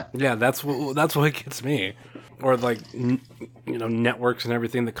for that. Yeah, that's what gets me. Or like, networks and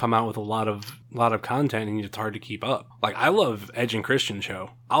everything that come out with a lot of content, and it's hard to keep up. Like, I love Edge and Christian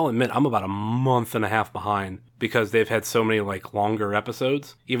show. I'll admit I'm about a month and a half behind because they've had so many like longer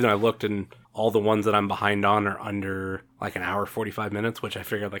episodes. Even though I looked and all the ones that I'm behind on are under like an hour 45 minutes, which I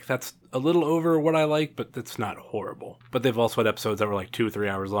figured like that's a little over what I like, but it's not horrible. But they've also had episodes that were like 2 or 3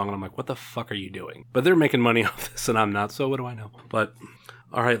 hours long, and I'm like, what the fuck are you doing? But they're making money off this, and I'm not. So what do I know? But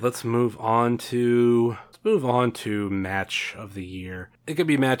all right, let's move on to match of the year. It could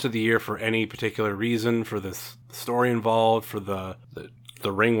be match of the year for any particular reason, for the story involved, for the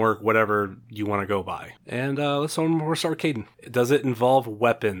ring work, whatever you want to go by. And we'll start with Caden. Does it involve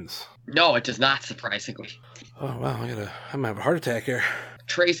weapons? No, it does not, surprisingly. Oh, wow, I'm going to have a heart attack here.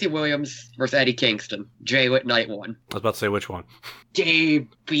 Tracy Williams versus Eddie Kingston. J-Lit Night 1. I was about to say which one. They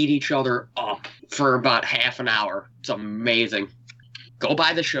beat each other up for about half an hour. It's amazing. Go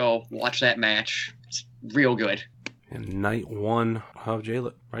buy the show, watch that match. It's real good. And Night 1 of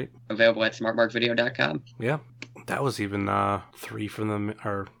J-Lit, right? Available at smartmarkvideo.com. Yeah. That was even 3 from the,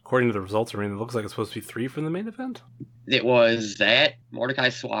 or according to the results, it looks like it's supposed to be 3 from the main event. It was that, Mordecai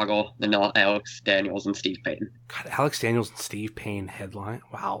Swoggle, then Alex Daniels and Steve Payne. God, Alex Daniels and Steve Payne headline?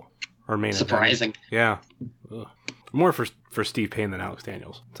 Wow. Or main Surprising. event. Yeah. Ugh. More for Steve Payne than Alex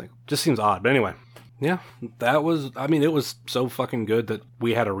Daniels. It's like, just seems odd. But anyway. Yeah, it was so fucking good that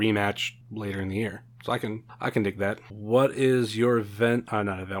we had a rematch later in the year. So I can dig that. What is your event?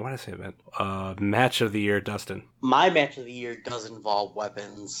 Not event. Why did I say event? Match of the year, Dustin. My match of the year does involve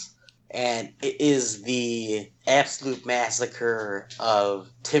weapons, and it is the absolute massacre of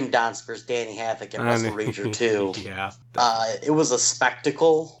Tim Donst versus Danny Havoc at Wrestle Rager 2. Yeah. It was a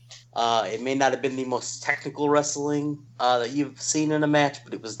spectacle. It may not have been the most technical wrestling that you've seen in a match,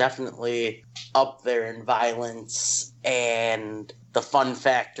 but it was definitely up there in violence, and the fun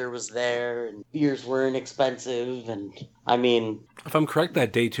factor was there, and beers were inexpensive, and I mean, if I'm correct,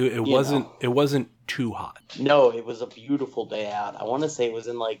 that day too, it wasn't too hot. No, it was a beautiful day out. I want to say it was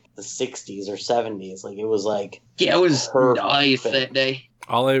in like the 60s or 70s. Like it was like it was nice that day.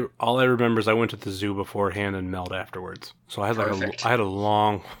 All I remember is I went to the zoo beforehand and Meld afterwards. So I had I had a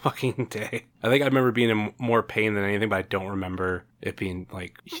long fucking day. I think I remember being in more pain than anything, but I don't remember it being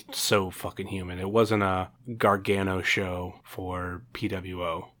like so fucking human. It wasn't a Gargano show for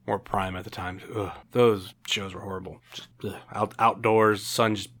PWO or Prime at the time. Ugh, those shows were horrible. Just outdoors,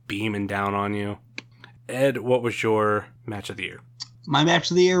 sun just beaming down on you. Ed, what was your match of the year? My match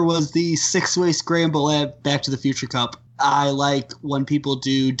of the year was the 6-way scramble at Back to the Future Cup. I like when people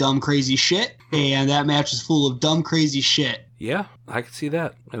do dumb, crazy shit, and that match is full of dumb, crazy shit. Yeah, I could see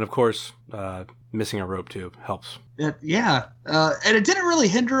that. And of course, missing a rope tube helps. Yeah, and it didn't really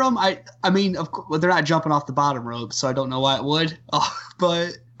hinder them. I mean, of course, they're not jumping off the bottom rope, so I don't know why it would.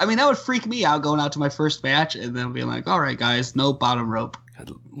 But I mean, that would freak me out going out to my first match and then being like, all right, guys, no bottom rope.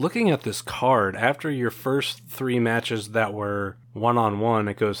 Looking at this card, after your first 3 matches that were 1-on-1,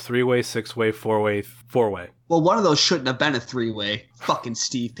 it goes 3-way, 6-way, 4-way, 4-way. Well, one of those shouldn't have been a 3-way. Fucking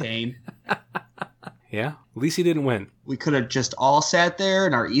Steve Payne. Yeah? At least he didn't win. We could have just all sat there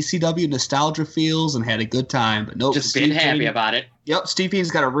in our ECW nostalgia feels and had a good time. But nope. Just been happy about it. Yep, Steve Payne's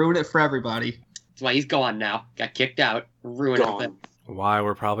got to ruin it for everybody. That's why he's gone now. Got kicked out. Ruined it. why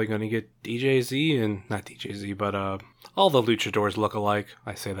we're probably going to get DJZ and not DJZ, but all the luchadors look alike.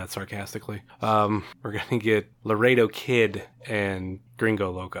 I say that sarcastically. We're going to get Laredo Kid and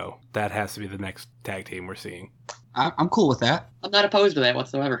Gringo Loco. That has to be the next tag team we're seeing. I'm cool with that. I'm not opposed to that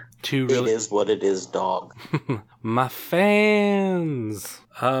whatsoever. Two It really is what it is, dog. my fans.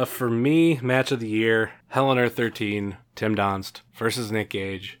 For me, match of the year, Hell on Earth 13, Tim Donst versus Nick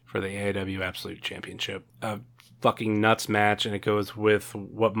Gage for the AIW Absolute Championship. A fucking nuts match, and it goes with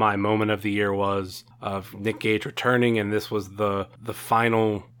what my moment of the year was of Nick Gage returning, and this was the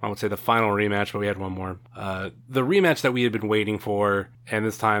final, I would say the final rematch, but we had one more. The rematch that we had been waiting for, and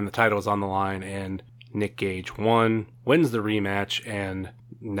this time the title was on the line, and Nick Gage wins the rematch, and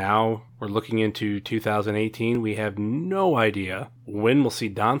now we're looking into 2018. We have no idea when we'll see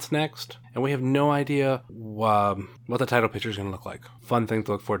Donst next, and we have no idea what the title picture is going to look like. Fun thing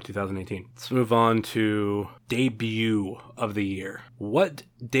to look forward to 2018. Let's move on to debut of the year. What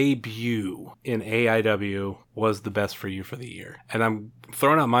debut in AIW was the best for you for the year? And I'm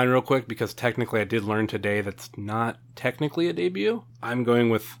throwing out mine real quick because technically I did learn today that's not technically a debut. I'm going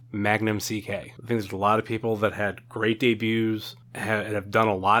with Magnum CK. I think there's a lot of people that had great debuts, have done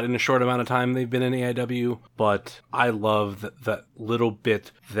a lot in a short amount of time they've been in AIW, but I love that little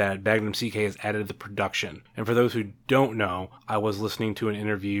bit that Magnum CK has added to the production. And for those who don't know, I was listening to an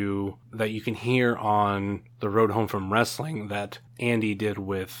interview that you can hear on the Road Home from Wrestling that Andy did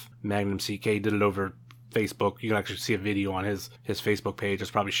with Magnum CK, did it over Facebook. You can actually see a video on his Facebook page.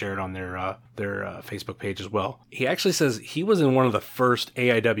 It's probably shared on their Facebook page as well. He actually says he was in one of the first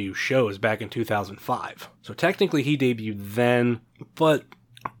AIW shows back in 2005. So technically he debuted then, but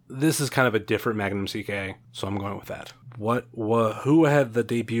this is kind of a different Magnum CK, so I'm going with that. Who had the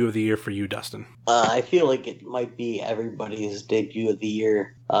debut of the year for you, Dustin? I feel like it might be everybody's debut of the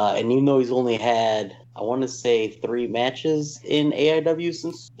year. And even though he's only had, I want to say, 3 matches in AIW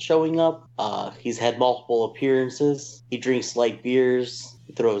since showing up, he's had multiple appearances. He drinks light beers,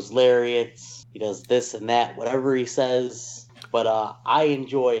 he throws lariats, he does this and that, whatever he says. But I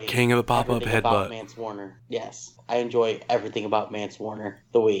enjoy King of the Pop-Up Headbutt. Mance Warner. Yes, I enjoy everything about Mance Warner.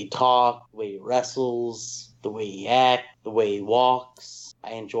 The way he talks, the way he wrestles, the way he acts, the way he walks.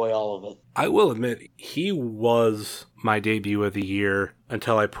 I enjoy all of it. I will admit, he was my debut of the year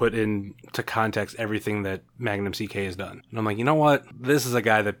until I put into context everything that Magnum CK has done. And I'm like, you know what? This is a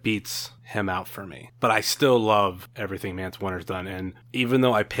guy that beats him out for me. But I still love everything Mance Warner's done. And even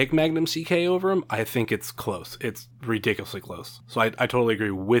though I pick Magnum CK over him, I think it's close. It's ridiculously close. So I totally agree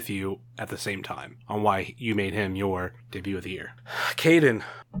with you at the same time on why you made him your debut of the year. Caden,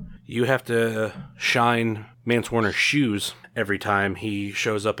 you have to shine Mance Warner's shoes every time he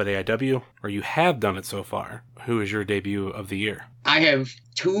shows up at AIW, or you have done it so far. Who is your debut of the year? I have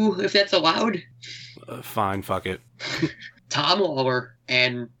 2, if that's allowed. Fine, fuck it. Tom Lawler,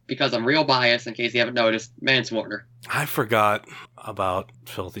 and because I'm real biased, in case you haven't noticed, Mance Warner. I forgot about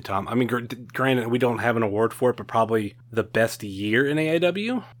Filthy Tom. I mean, granted, we don't have an award for it, but probably the best year in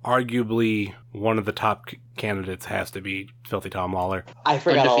AIW. Arguably, one of the top candidates has to be Filthy Tom Lawler. I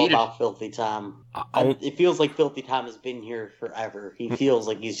forgot Undefeated. all about Filthy Tom. It feels like Filthy Tom has been here forever. He feels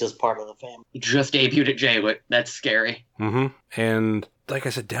like he's just part of the family. He just debuted at JWIT. That's scary. Mm-hmm. And like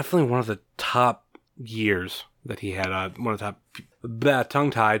I said, definitely one of the top years that he had. One of the top,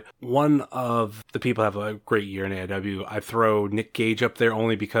 tongue-tied. One of the people have a great year in AIW. I throw Nick Gage up there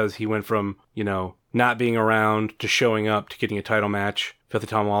only because he went from, not being around to showing up to getting a title match. Filthy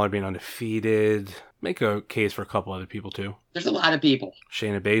Tom Lawler being undefeated. Make a case for a couple other people, too. There's a lot of people.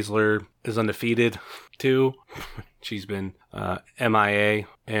 Shayna Baszler is undefeated, too. She's been MIA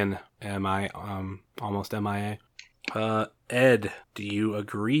and almost MIA. Ed, do you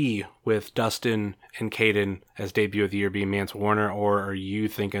agree with Dustin and Caden as debut of the year being Mance Warner, or are you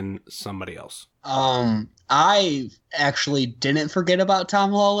thinking somebody else? I actually didn't forget about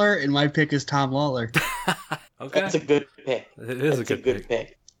Tom Lawler, and my pick is Tom Lawler. Okay. That's a good pick. It is a good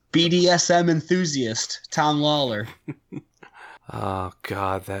pick. BDSM enthusiast, Tom Lawler. Oh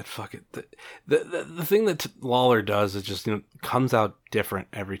God, that fucking the thing that Lawler does is just comes out different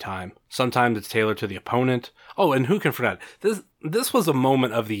every time. Sometimes it's tailored to the opponent. Oh, and who can forget this was a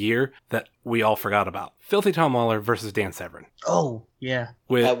moment of the year that we all forgot about. Filthy Tom Lawler versus Dan Severn. Oh yeah,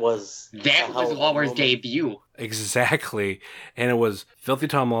 That was Lawler's debut. Exactly. And it was Filthy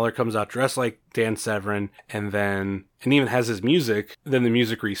Tom Lawler comes out dressed like Dan Severn and even has his music. Then the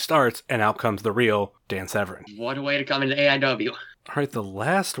music restarts and out comes the real Dan Severn. What a way to come into AIW. All right, the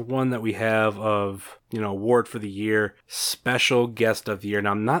last one that we have of, award for the year, special guest of the year.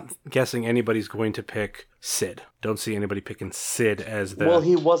 Now, I'm not guessing anybody's going to pick Sid. Don't see anybody picking Sid as the... Well,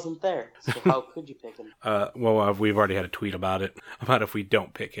 he wasn't there, so how could you pick him? We've already had a tweet about it, about if we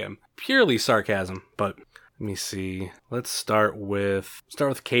don't pick him. Purely sarcasm, but... Let me see. Let's start with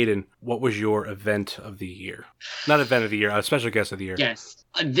Caden. What was your event of the year? Not event of the year, special guest of the year. Yes.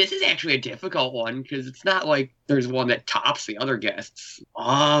 This is actually a difficult one because it's not like there's one that tops the other guests.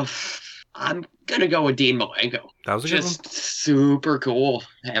 I'm going to go with Dean Malenko. That was a good one. Just super cool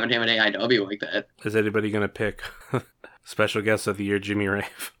having him in AIW like that. Is anybody going to pick special guest of the year, Jimmy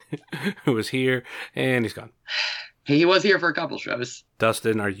Rave, who was here and he's gone? He was here for a couple shows.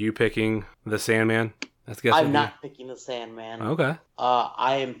 Dustin, are you picking the Sandman? I'm not picking the Sandman. Okay.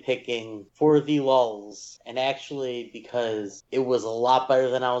 I am picking For the Lulz, and actually because it was a lot better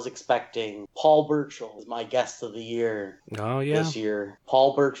than I was expecting. Paul Burchill is my guest of the year. Oh yeah. This year,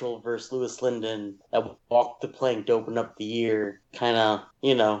 Paul Burchill versus Lewis Linden that walked the plank to open up the year. Kind of,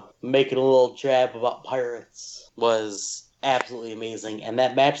 making a little jab about pirates was absolutely amazing, and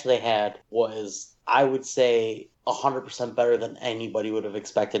that match they had was, I would say, 100% better than anybody would have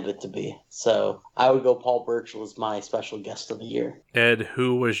expected it to be. So I would go Paul Burchill as my special guest of the year. Ed,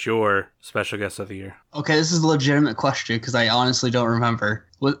 who was your special guest of the year? Okay, this is a legitimate question because I honestly don't remember.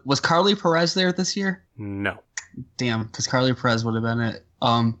 Was Carly Perez there this year? No. Damn, because Carly Perez would have been it.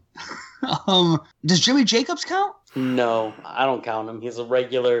 Does Jimmy Jacobs count? No, I don't count him. He's a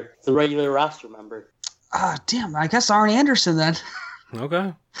regular roster member. Damn, I guess Arn Anderson then.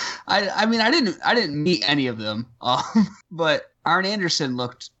 Okay. I mean, I didn't meet any of them, but Arn Anderson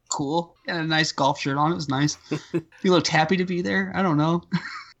looked cool. He had a nice golf shirt on. It was nice. He looked happy to be there. I don't know.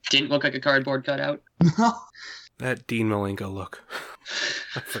 Didn't look like a cardboard cutout. No. That Dean Malenko look.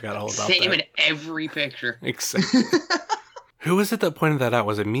 I forgot all about that. Same in every picture. Exactly. Who was it that pointed that out?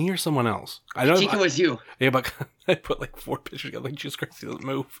 Was it me or someone else? I think it was you. Yeah, but I put like 4 pictures together. Like, Jesus Christ, he doesn't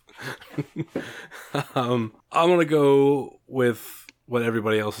move. I'm going to go with what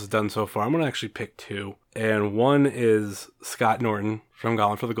everybody else has done so far. I'm going to actually pick 2. And one is Scott Norton from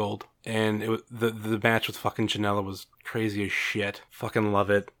Gauntlet for the Gold. And it was the match with fucking Janela was crazy as shit. Fucking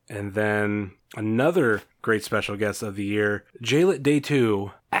love it. And then another great special guest of the year, J-Lit Day 2,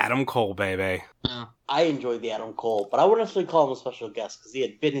 Adam Cole, baby. Yeah. I enjoyed the Adam Cole, but I wouldn't necessarily call him a special guest because he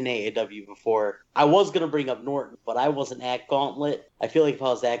had been in AAW before. I was going to bring up Norton, but I wasn't at Gauntlet. I feel like if I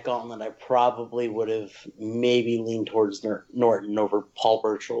was at Gauntlet, I probably would have maybe leaned towards Norton over Paul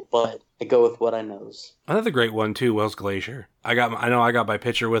Burchill, but I go with what I knows. Another great one too, Wells Glacier. I got my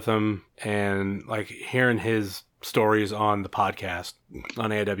picture with him, and like hearing his stories on the podcast,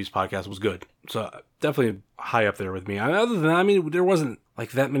 on AIW's podcast, was good. So definitely high up there with me. Other than that, I mean, there wasn't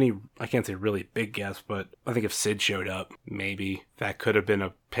like that many, I can't say really big guests, but I think if Sid showed up, maybe that could have been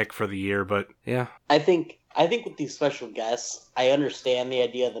a pick for the year, but yeah. I think with these special guests, I understand the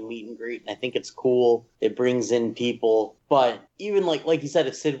idea of the meet and greet, and I think it's cool. It brings in people. But even like you said,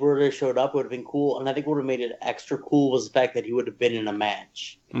 if Sid would have showed up, it would have been cool. And I think what would have made it extra cool was the fact that he would have been in a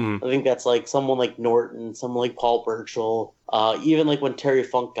match. Mm-hmm. I think that's like someone like Norton, someone like Paul Burchill. Even like when Terry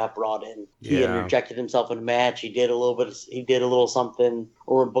Funk got brought in, he interjected himself in a match. He did a little something.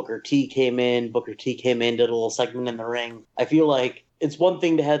 Or when Booker T came in, did a little segment in the ring. I feel like it's one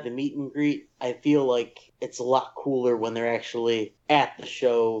thing to have the meet and greet. I feel like it's a lot cooler when they're actually at the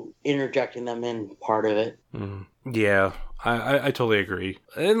show, interjecting them in part of it. Mm. Yeah, I totally agree.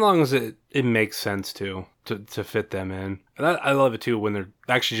 As long as it makes sense to fit them in. And I love it too when they're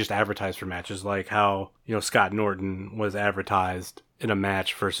actually just advertised for matches, like how, Scott Norton was advertised in a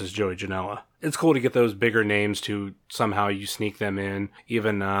match versus Joey Janela. It's cool to get those bigger names to somehow you sneak them in.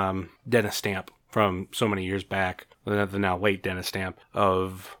 Even Dennis Stamp from so many years back, the now late Dennis Stamp,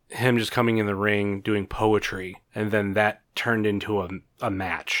 of him just coming in the ring doing poetry, and then that turned into a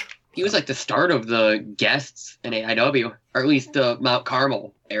match. He was like the start of the guests in AIW, or at least the Mount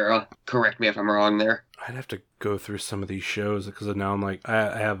Carmel era. Correct me if I'm wrong there. I'd have to go through some of these shows because now I'm like,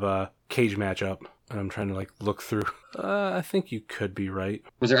 I have a cage match up and I'm trying to like look through. I think you could be right.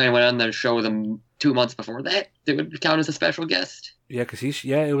 Was there anyone on the show 2 months before that would count as a special guest? Yeah, because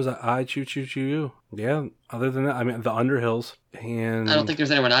it was I Choo Choo Choo You. Yeah, other than that, I mean, the Underhills. And I don't think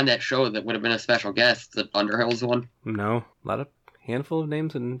there's anyone on that show that would have been a special guest, the Underhills one. No, handful of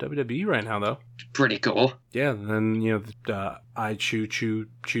names in WWE right now, though. Pretty cool. Yeah, then, I choose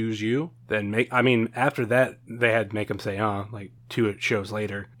you. Then after that, they had Make 'em Say, like 2 shows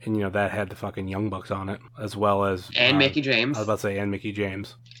later. And, that had the fucking Young Bucks on it, as well as... And Mickie James. I was about to say, and Mickie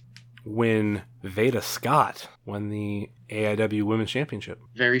James. When Veda Scott won the AIW Women's Championship.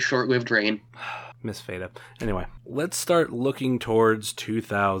 Very short-lived reign. Miss Feta. Anyway, let's start looking towards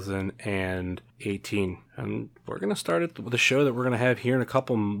 2018. And we're going to start it with a show that we're going to have here in a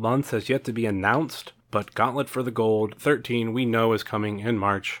couple months has yet to be announced. But Gauntlet for the Gold 13 we know is coming in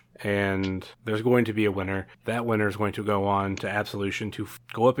March. And there's going to be a winner. That winner is going to go on to Absolution to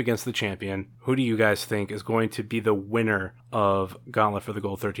go up against the champion. Who do you guys think is going to be the winner of Gauntlet for the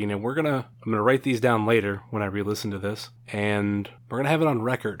Gold 13? And I'm gonna write these down later when I re-listen to this, and we're gonna have it on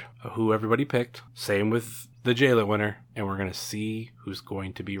record of who everybody picked. Same with the Jaylet winner, and we're gonna see who's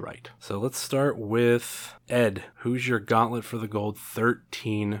going to be right. So let's start with Ed. Who's your Gauntlet for the Gold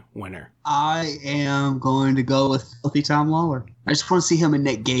 13 winner? I am going to go with Filthy Tom Lawler. I just want to see him and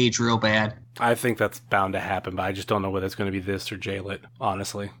Nick Gage real bad. I think that's bound to happen, but I just don't know whether it's going to be this or Jaylet,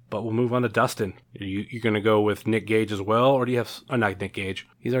 honestly. But we'll move on to Dustin. You're going to go with Nick Gage as well, or do you have... Oh, not Nick Gage.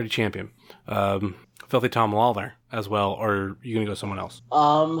 He's already champion. Filthy Tom Lawler as well, or are you going to go someone else?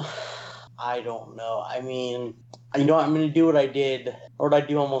 I don't know. I mean, you know what? I'm going to do what I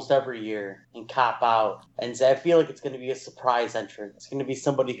do almost every year and cop out and say I feel like it's going to be a surprise entrant. It's going to be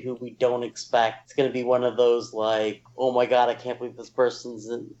somebody who we don't expect. It's going to be one of those like, oh my god, I can't believe this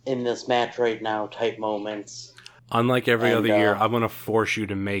person's in this match right now type moments. Unlike every other year, I'm going to force you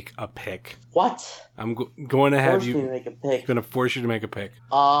to make a pick. What? I'm going to have force me to make a pick. I'm going to force you to make a pick.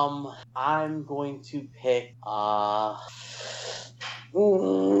 I'm going to pick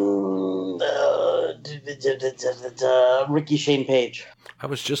Ricky Shane Page. I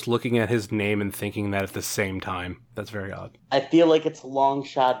was just looking at his name and thinking that at the same time. That's very odd. I feel like it's a long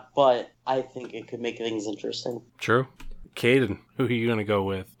shot, but I think it could make things interesting. True. Caden, who are you going to go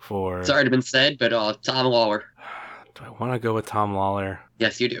with for... It's already been said, but Tom Lawler. Do I want to go with Tom Lawler?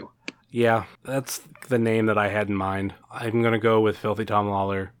 Yes, you do. Yeah, that's the name that I had in mind. I'm going to go with Filthy Tom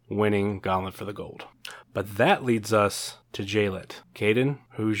Lawler winning Gauntlet for the Gold. But that leads us to Jaylet. Caden,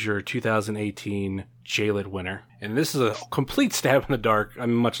 who's your 2018 Jaylet winner? And this is a complete stab in the dark. I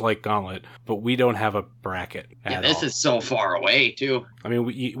mean, much like Gauntlet, but we don't have a bracket at This all. is so far away, too. I mean,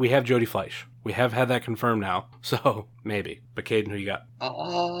 we have Jody Fleisch. We have had that confirmed now, so maybe. But Caden, who you got?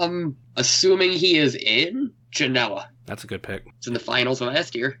 Assuming he is in, Janela. That's a good pick. It's in the finals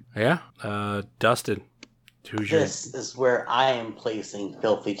last year. Yeah? Dustin, who's your... This is where I am placing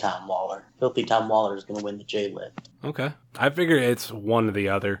Filthy Tom Lawler. Filthy Tom Lawler is going to win the Jaylet. Okay. I figured it's one or the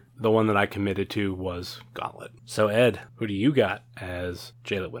other. The one that I committed to was Gauntlet. So, Ed, who do you got as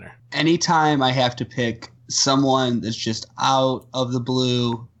Jaylet winner? Anytime I have to pick someone that's just out of the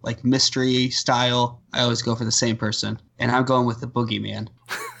blue, like mystery style, I always go for the same person. And I'm going with the Boogeyman.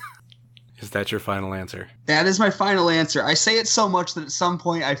 Is that your final answer? That is my final answer. I say it so much that at some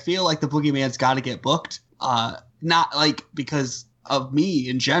point I feel like the Boogeyman's got to get booked. Not like because of me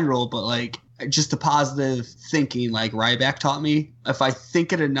in general, but like just the positive thinking like Ryback taught me. If I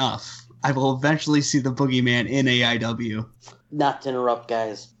think it enough, I will eventually see the Boogeyman in AIW. Not to interrupt,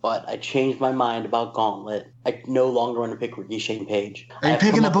 guys, but I changed my mind about Gauntlet. I no longer want to pick Ricky Shane Page. Are you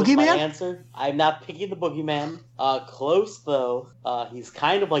picking the Boogeyman? Answer. I'm not picking the Boogeyman. Close, though. He's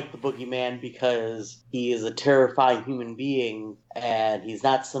kind of like the Boogeyman because he is a terrifying human being, and he's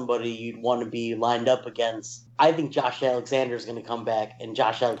not somebody you'd want to be lined up against. I think Josh Alexander is going to come back, and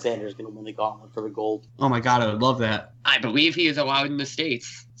Josh Alexander is going to win the Gauntlet for the gold. Oh my god, I would love that. I believe he is allowed in the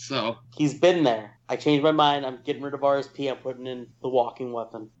States, so... He's been there. I changed my mind. I'm getting rid of RSP. I'm putting in the walking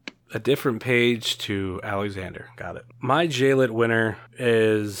weapon. A different page to Alexander. Got it. My Jaylet winner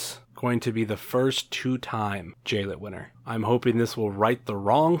is going to be the first two-time Jaylet winner. I'm hoping this will right the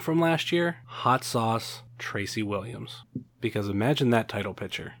wrong from last year. Hot Sauce Tracy Williams. Because imagine that title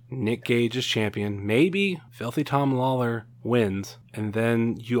picture. Nick Gage is champion. Maybe Filthy Tom Lawler wins. And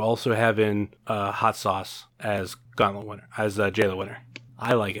then you also have in Hot Sauce as Gauntlet winner, as Jaylet winner.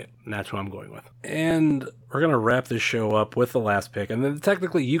 I like it, and that's who I'm going with. And we're going to wrap this show up with the last pick. And then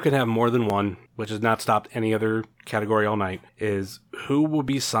technically you can have more than one, which has not stopped any other category all night, is who will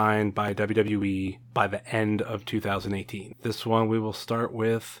be signed by WWE by the end of 2018. This one we will start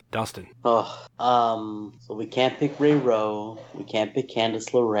with Dustin. So we can't pick Ray Rowe. We can't pick Candice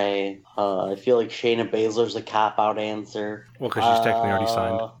LeRae. I feel like Shayna Baszler's a cop-out answer. Well, because she's technically already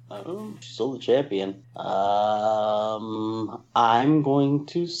signed. She's still the champion. I'm going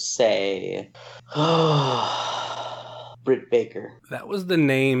to say Britt Baker. That was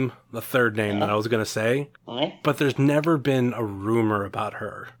the third name that I was going to say. Okay. But there's never been a rumor about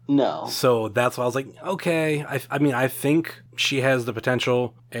her. No. So that's why I was like, okay. I mean, I think she has the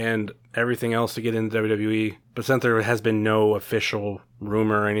potential and everything else to get into WWE. But since there has been no official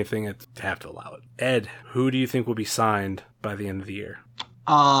rumor or anything, I have to allow it. Ed, who do you think will be signed by the end of the year?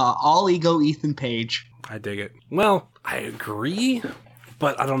 All Ego Ethan Page. I dig it. Well, I agree,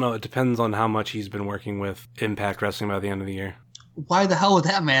 But I don't know. It depends on how much he's been working with Impact Wrestling by the end of the year. Why the hell would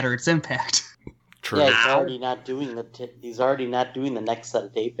that matter? It's Impact. True. Yeah, he's already not doing the next set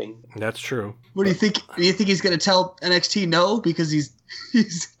of taping. That's true. What do you think? Do you think he's going to tell NXT no because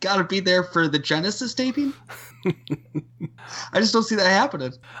he's got to be there for the Genesis taping? I just don't see that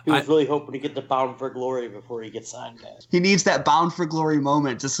happening. He was really hoping to get the Bound for Glory before he gets signed back. He needs that Bound for Glory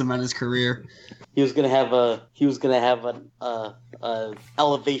moment to cement his career. He was gonna have a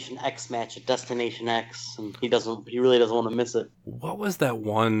Elevation X match at Destination X, and he really doesn't want to miss it. What was that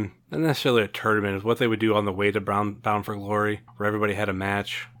one? Not necessarily a tournament. It's what they would do on the way to Bound for Glory, where everybody had a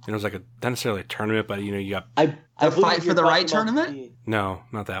match. And it was like not necessarily a tournament, but you got. I Fight for the Right tournament? No,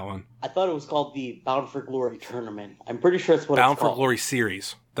 not that one. I thought it was called the Bound for Glory tournament. I'm pretty sure it's what Bound it's called. for Glory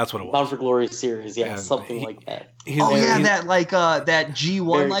series. That's what it was. Bound for Glory series, yeah, Yeah, something like that. That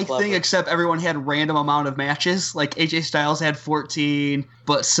G1 like clever. thing, except everyone had random amount of matches. Like AJ Styles had 14,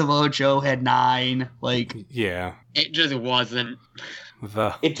 but Samoa Joe had 9. Like, Yeah. It just wasn't.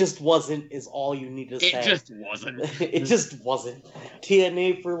 It just wasn't is all you need to say. It just wasn't. It just wasn't.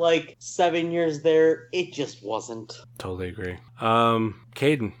 TNA for like 7 years there, it just wasn't. Totally agree. Caden,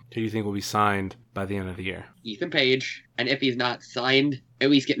 who do you think will be signed by the end of the year? Ethan Page, and if he's not signed, at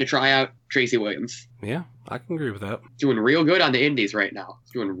least getting a tryout, Tracy Williams. Yeah, I can agree with that. Doing real good on the indies right now.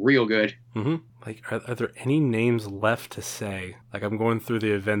 Doing real good. Mm-hmm. Like, are there any names left to say? Like, I'm going through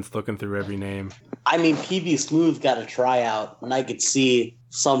the events, looking through every name. I mean, PB Smooth got a tryout, and I could see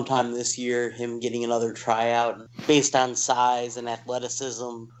sometime this year him getting another tryout based on size and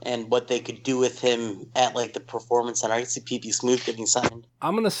athleticism and what they could do with him at like the Performance Center. I could see PB Smooth getting signed.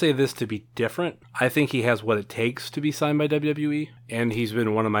 I'm going to say this to be different. I think he has what it takes to be signed by WWE, and he's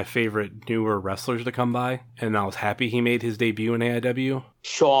been one of my favorite newer wrestlers to come by, and I was happy he made his debut in AIW.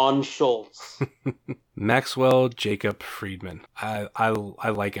 Shawn Schultz. Maxwell Jacob Friedman. I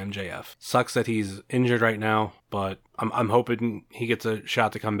like MJF. Sucks that he's injured right now, but I'm hoping he gets a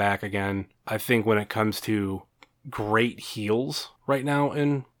shot to come back again. I think when it comes to great heels right now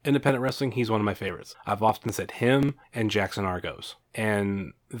in independent wrestling, he's one of my favorites. I've often said him and Jackson Argos,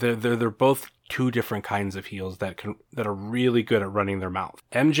 and they're both two different kinds of heels that are really good at running their mouth.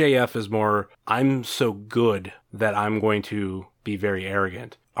 MJF is more, I'm so good that I'm going to be very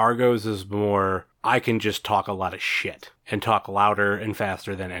arrogant. Argos is more, I can just talk a lot of shit and talk louder and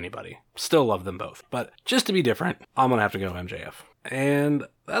faster than anybody. Still love them both, but just to be different, I'm gonna have to go MJF. And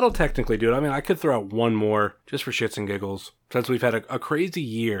that'll technically do it. I mean, I could throw out one more just for shits and giggles, since we've had a crazy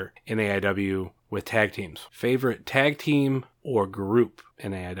year in AIW with tag teams. Favorite tag team or group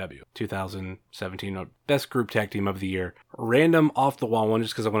in AIW 2017, best group tag team of the year. Random off the wall one,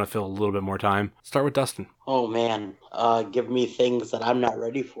 just because I want to fill a little bit more time. Start with Dustin. Oh man, give me things that I'm not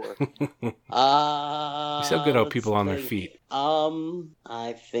ready for. You so good at people on their think. feet.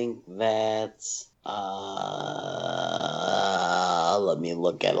 I think that let me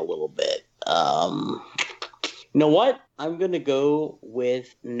look at a little bit. You know what? I'm gonna go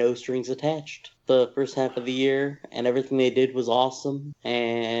with No Strings Attached. The first half of the year and everything they did was awesome,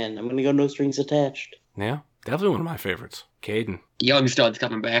 and I'm gonna go No Strings Attached. Yeah, definitely one of my favorites. Caden. Young Stud's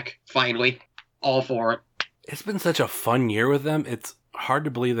coming back. Finally. All for it. It's been such a fun year with them. It's hard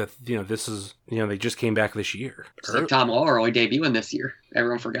to believe that, this is, they just came back this year. It's like Tom Lawler only debuting this year.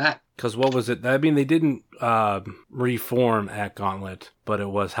 Everyone forgot. Because what was it? I mean, they didn't reform at Gauntlet, but it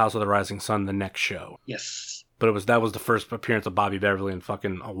was House of the Rising Sun the next show. Yes. But that was the first appearance of Bobby Beverly in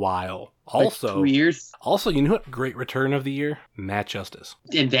fucking a while. Also, like 2 years. Also, you know what? Great return of the year? Matt Justice.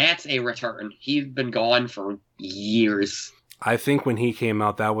 And that's a return. He's been gone for years. I think when he came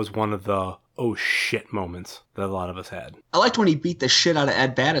out, that was one of the oh shit moments that a lot of us had. I liked when he beat the shit out of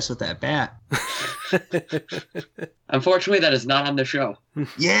Ed Battis with that bat. Unfortunately, that is not on the show.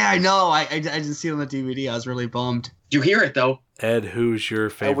 Yeah, I know. I didn't see it on the DVD. I was really bummed. You hear it, though. Ed, who's your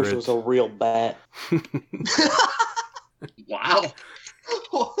favorite? I wish it was a real bat. Wow.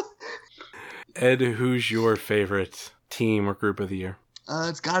 Ed, who's your favorite team or group of the year?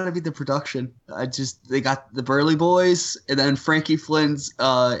 It's got to be the production. They got the Burley Boys, and then Frankie Flynn's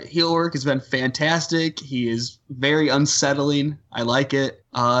heel work has been fantastic. He is very unsettling. I like it.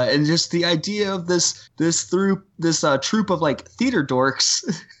 And just the idea of this troupe of like theater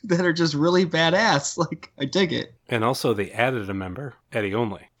dorks that are just really badass. Like, I dig it. And also they added a member, Eddie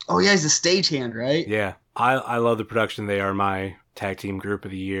Only. Oh yeah, he's a stagehand, right? Yeah. I love the production. They are my tag team group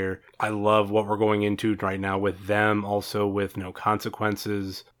of the year. I love what we're going into right now with them, also with No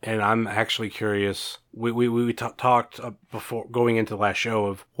Consequences. And I'm actually curious. We talked before going into the last show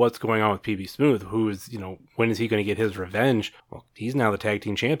of what's going on with PB Smooth. Who is, when is he going to get his revenge? Well, he's now the tag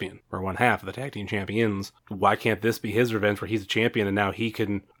team champion, or one half of the tag team champions. Why can't this be his revenge where he's a champion and now he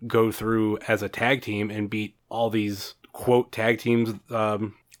can go through as a tag team and beat all these, quote, tag teams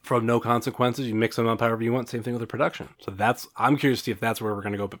from No Consequences? You mix them up however you want. Same thing with the production. So I'm curious to see if that's where we're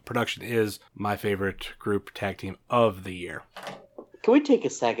going to go. But production is my favorite group tag team of the year. Can we take a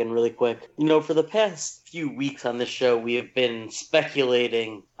second really quick? For the past few weeks on this show, we have been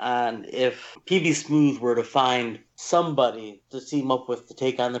speculating on if PB Smooth were to find somebody to team up with to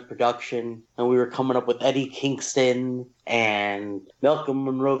take on the production. And we were coming up with Eddie Kingston and Malcolm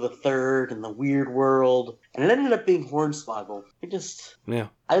Monroe III and the Weird World. And it ended up being Hornswoggle. I just want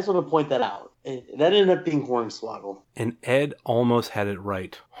to point that out. That ended up being Hornswoggle. And Ed almost had it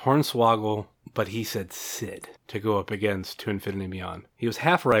right. Hornswoggle, but he said Sid to go up against To Infinity and Beyond. He was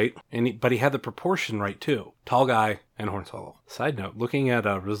half right, but he had the proportion right too. Tall guy and Hornswoggle. Side note, looking at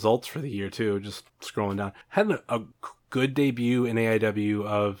results for the year too, just scrolling down, had a good debut in AIW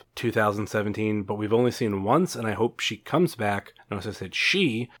of 2017, but we've only seen once, and I hope she comes back. Notice I said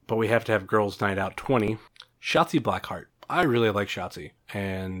she, but we have to have Girls Night Out 20. Shotzi Blackheart. I really like Shotzi,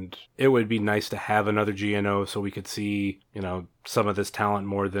 and it would be nice to have another GNO so we could see, some of this talent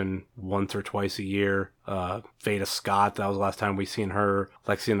more than once or twice a year. Veda Scott, that was the last time we seen her.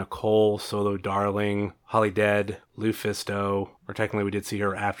 Lexia Nicole, Solo Darling, Holly Dead, Lufisto, or technically we did see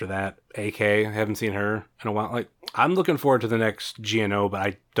her after that. AK, I haven't seen her in a while. I'm looking forward to the next GNO, but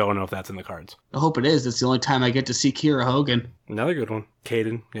I don't know if that's in the cards. I hope it is. It's the only time I get to see Kiera Hogan. Another good one.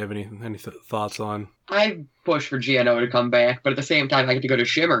 Caden, you have any thoughts on? I push for GNO to come back, but at the same time, I get to go to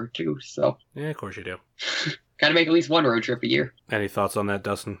Shimmer, too, so. Yeah, of course you do. Gotta make at least one road trip a year. Any thoughts on that,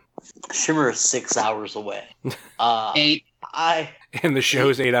 Dustin? Shimmer is 6 hours away. 8. And the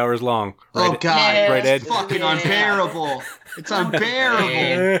show's 8 hours long. Right? Oh, God. Yeah, right, Ed? It's fucking unbearable. It's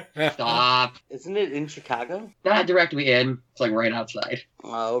unbearable. Stop. Isn't it in Chicago? Not directly in. It's right outside.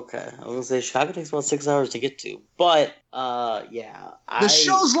 Oh, okay. I was going to say, Chicago takes about 6 hours to get to. But, yeah. The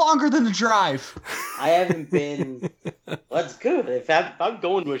show's longer than the drive. I haven't been... Well, that's good. If I'm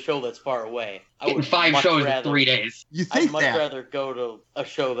going to a show that's far away, I would 5 shows in 3 days. You think I'd much rather go to a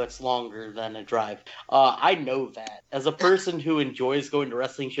show that's longer than a drive. I know that. As a person who enjoys going to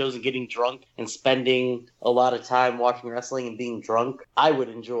wrestling shows and getting drunk and spending a lot of time watching wrestling and being drunk, I would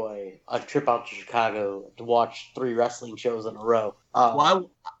enjoy a trip out to Chicago to watch 3 wrestling shows in a row. Well,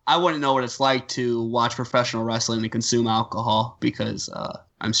 I wouldn't know what it's like to watch professional wrestling and consume alcohol because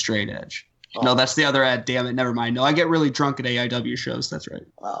I'm straight edge. No, that's the other ad. Damn it, never mind. No, I get really drunk at AIW shows. That's right.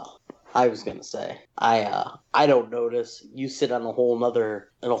 Well, I was gonna say I don't notice. You sit on a whole nother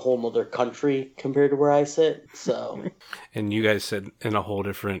country compared to where I sit. So, and you guys sit in a whole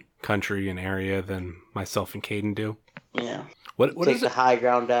different country and area than myself and Caden do. Yeah. What take is the it? high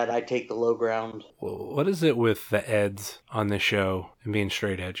ground, Dad. I take the low ground. What is it with the Eds on this show and being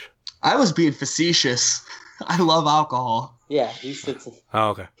straight edge? I was being facetious. I love alcohol. Yeah, he sits. Oh,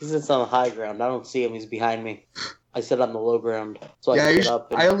 okay. He sits on the high ground. I don't see him. He's behind me. I sit on the low ground, so Yeah, I get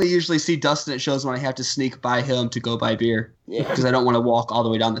up. I only usually see Dustin at shows when I have to sneak by him to go buy beer. Yeah. Because I don't want to walk all the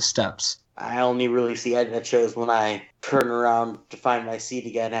way down the steps. I only really see Ed at shows when I turn around to find my seat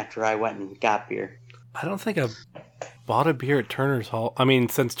again after I went and got beer. I don't think I've bought a beer at Turner's Hall. I mean,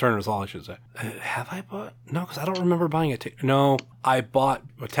 since Turner's Hall, I should say. Have I bought? No, because I don't remember buying it. No, I bought,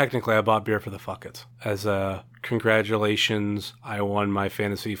 well, technically I bought beer for the Fuckets. As a congratulations, I won my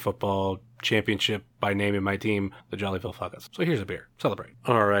fantasy football championship by naming my team the Jollyville Fuckets. So here's a beer. Celebrate.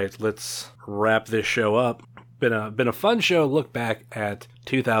 All right, let's wrap this show up. Been a fun show. Look back at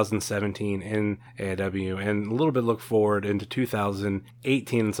 2017 in AIW and a little bit look forward into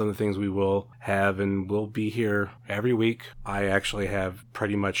 2018 and some of the things we will have, and we'll be here every week. I actually have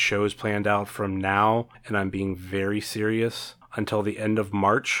pretty much shows planned out from now, and I'm being very serious until the end of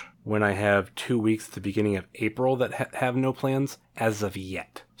March, when I have 2 weeks at the beginning of April that have no plans as of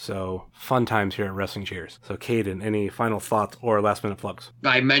yet. So, fun times here at Wrestling Cheers. So, Caden, any final thoughts or last-minute plugs?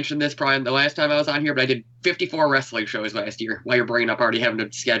 I mentioned this probably the last time I was on here, but I did 54 wrestling shows last year, while you're bringing up already having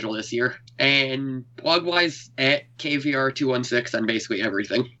to schedule this year. And plug-wise, at KVR216 on basically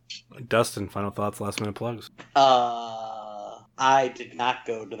everything. Dustin, final thoughts, last-minute plugs? I did not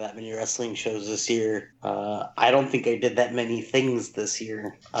go to that many wrestling shows this year. I don't think I did that many things this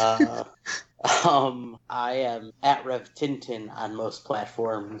year. I am at Rev Tintin on most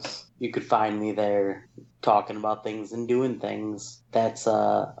platforms. You could find me there talking about things and doing things. That's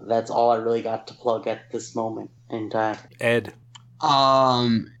all I really got to plug at this moment in time. Ed.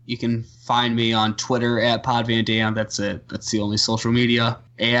 You can find me on Twitter at Pod Van Dam. That's it. That's the only social media.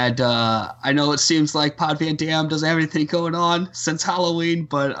 And I know it seems like Pod Van Dam doesn't have anything going on since Halloween,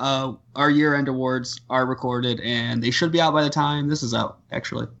 but our year-end awards are recorded, and they should be out by the time this is out,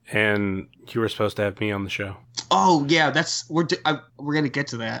 actually. And you were supposed to have me on the show. Oh yeah, we're gonna get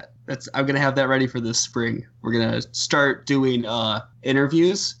to that. I'm gonna have that ready for this spring. We're gonna start doing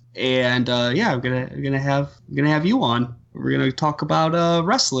interviews, and I'm gonna have you on. We're gonna talk about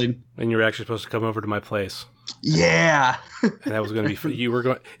wrestling. And you were actually supposed to come over to my place. Yeah. And that was going to be you were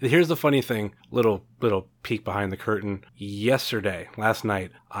going. Here's the funny thing, little peek behind the curtain. Last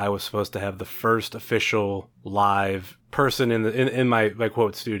night, I was supposed to have the first official live person in my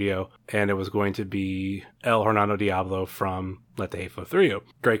quote studio, and it was going to be El Hernando Diablo from Let the Hate Flow Through You.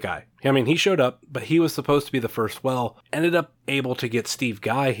 Great guy. I mean, he showed up, but he was supposed to be the first. Well, ended up able to get Steve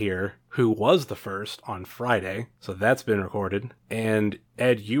Guy here, who was the first on Friday. So that's been recorded. And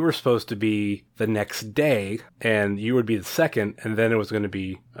Ed, you were supposed to be the next day, and you would be the second, and then it was going to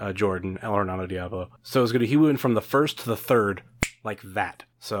be Jordan, El Hernando Diablo. So it was he went from the first to the third like that.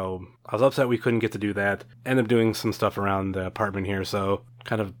 So I was upset we couldn't get to do that. Ended up doing some stuff around the apartment here, so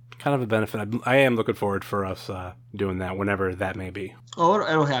kind of a benefit. I am looking forward for us doing that whenever that may be. Oh,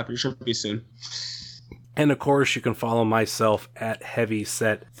 it'll happen. It should be soon. And of course, you can follow myself at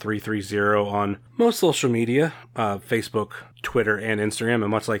HeavySet330 on most social media, Facebook, Twitter, and Instagram.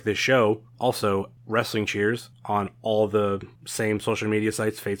 And much like this show, also Wrestling Cheers on all the same social media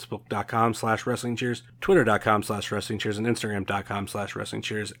sites, Facebook.com/Wrestling Cheers, Twitter.com/Wrestling Cheers, and Instagram.com/Wrestling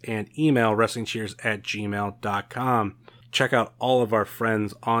Cheers, and email WrestlingCheers@gmail.com. Check out all of our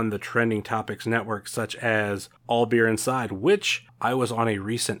friends on the Trending Topics Network, such as All Beer Inside, which I was on a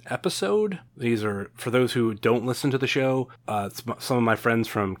recent episode. These are, for those who don't listen to the show, some of my friends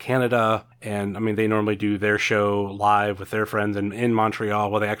from Canada, and I mean, they normally do their show live with their friends in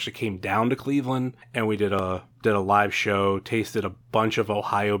Montreal. Well, they actually came down to Cleveland, and we did a live show, tasted a bunch of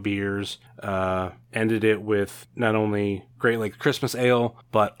Ohio beers, ended it with not only Great Lake Christmas Ale,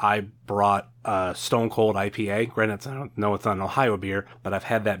 but I brought Stone Cold IPA. Granted, I don't know it's not an Ohio beer, but I've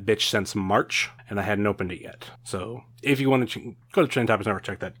had that bitch since March, and I hadn't opened it yet. So if you want to go to Trending Topics Network,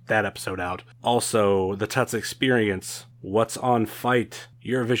 check that episode out. Also, the Tuts Experience, What's on Fight,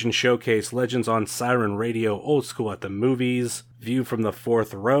 Eurovision Showcase, Legends on Siren Radio, Old School at the Movies, View from the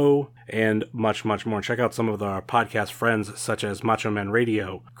Fourth Row, and much, much more. Check out some of our podcast friends, such as Macho Man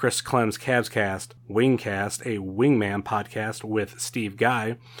Radio, Chris Clem's Cavscast, Wingcast, a Wingman podcast with Steve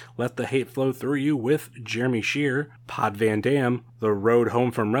Guy, Let the Hate Flow Through You with Jeremy Shear, Pod Van Dam, The Road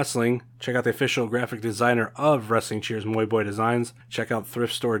Home from Wrestling. Check out the official graphic designer of Wrestling Cheers, Moy Boy Designs. Check out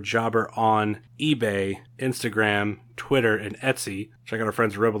Thrift Store Jobber on eBay, Instagram, Twitter, and Etsy. Check out our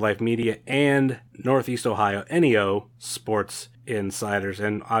friends at Robolife Media and Northeast Ohio NEO Sports Insiders.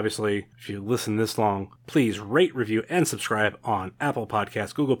 And obviously, if you listen this long, please rate, review, and subscribe on Apple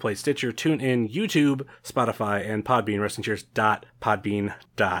Podcasts, Google Play, Stitcher, TuneIn, YouTube, Spotify, and Podbean,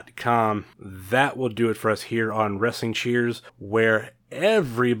 WrestlingCheers.podbean.com. That will do it for us here on Wrestling Cheers, where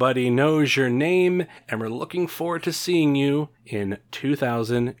everybody knows your name, and we're looking forward to seeing you in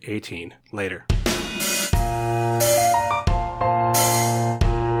 2018. Later.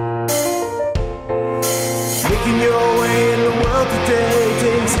 Making your way in the world today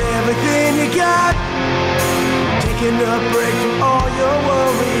takes everything you got. Taking a break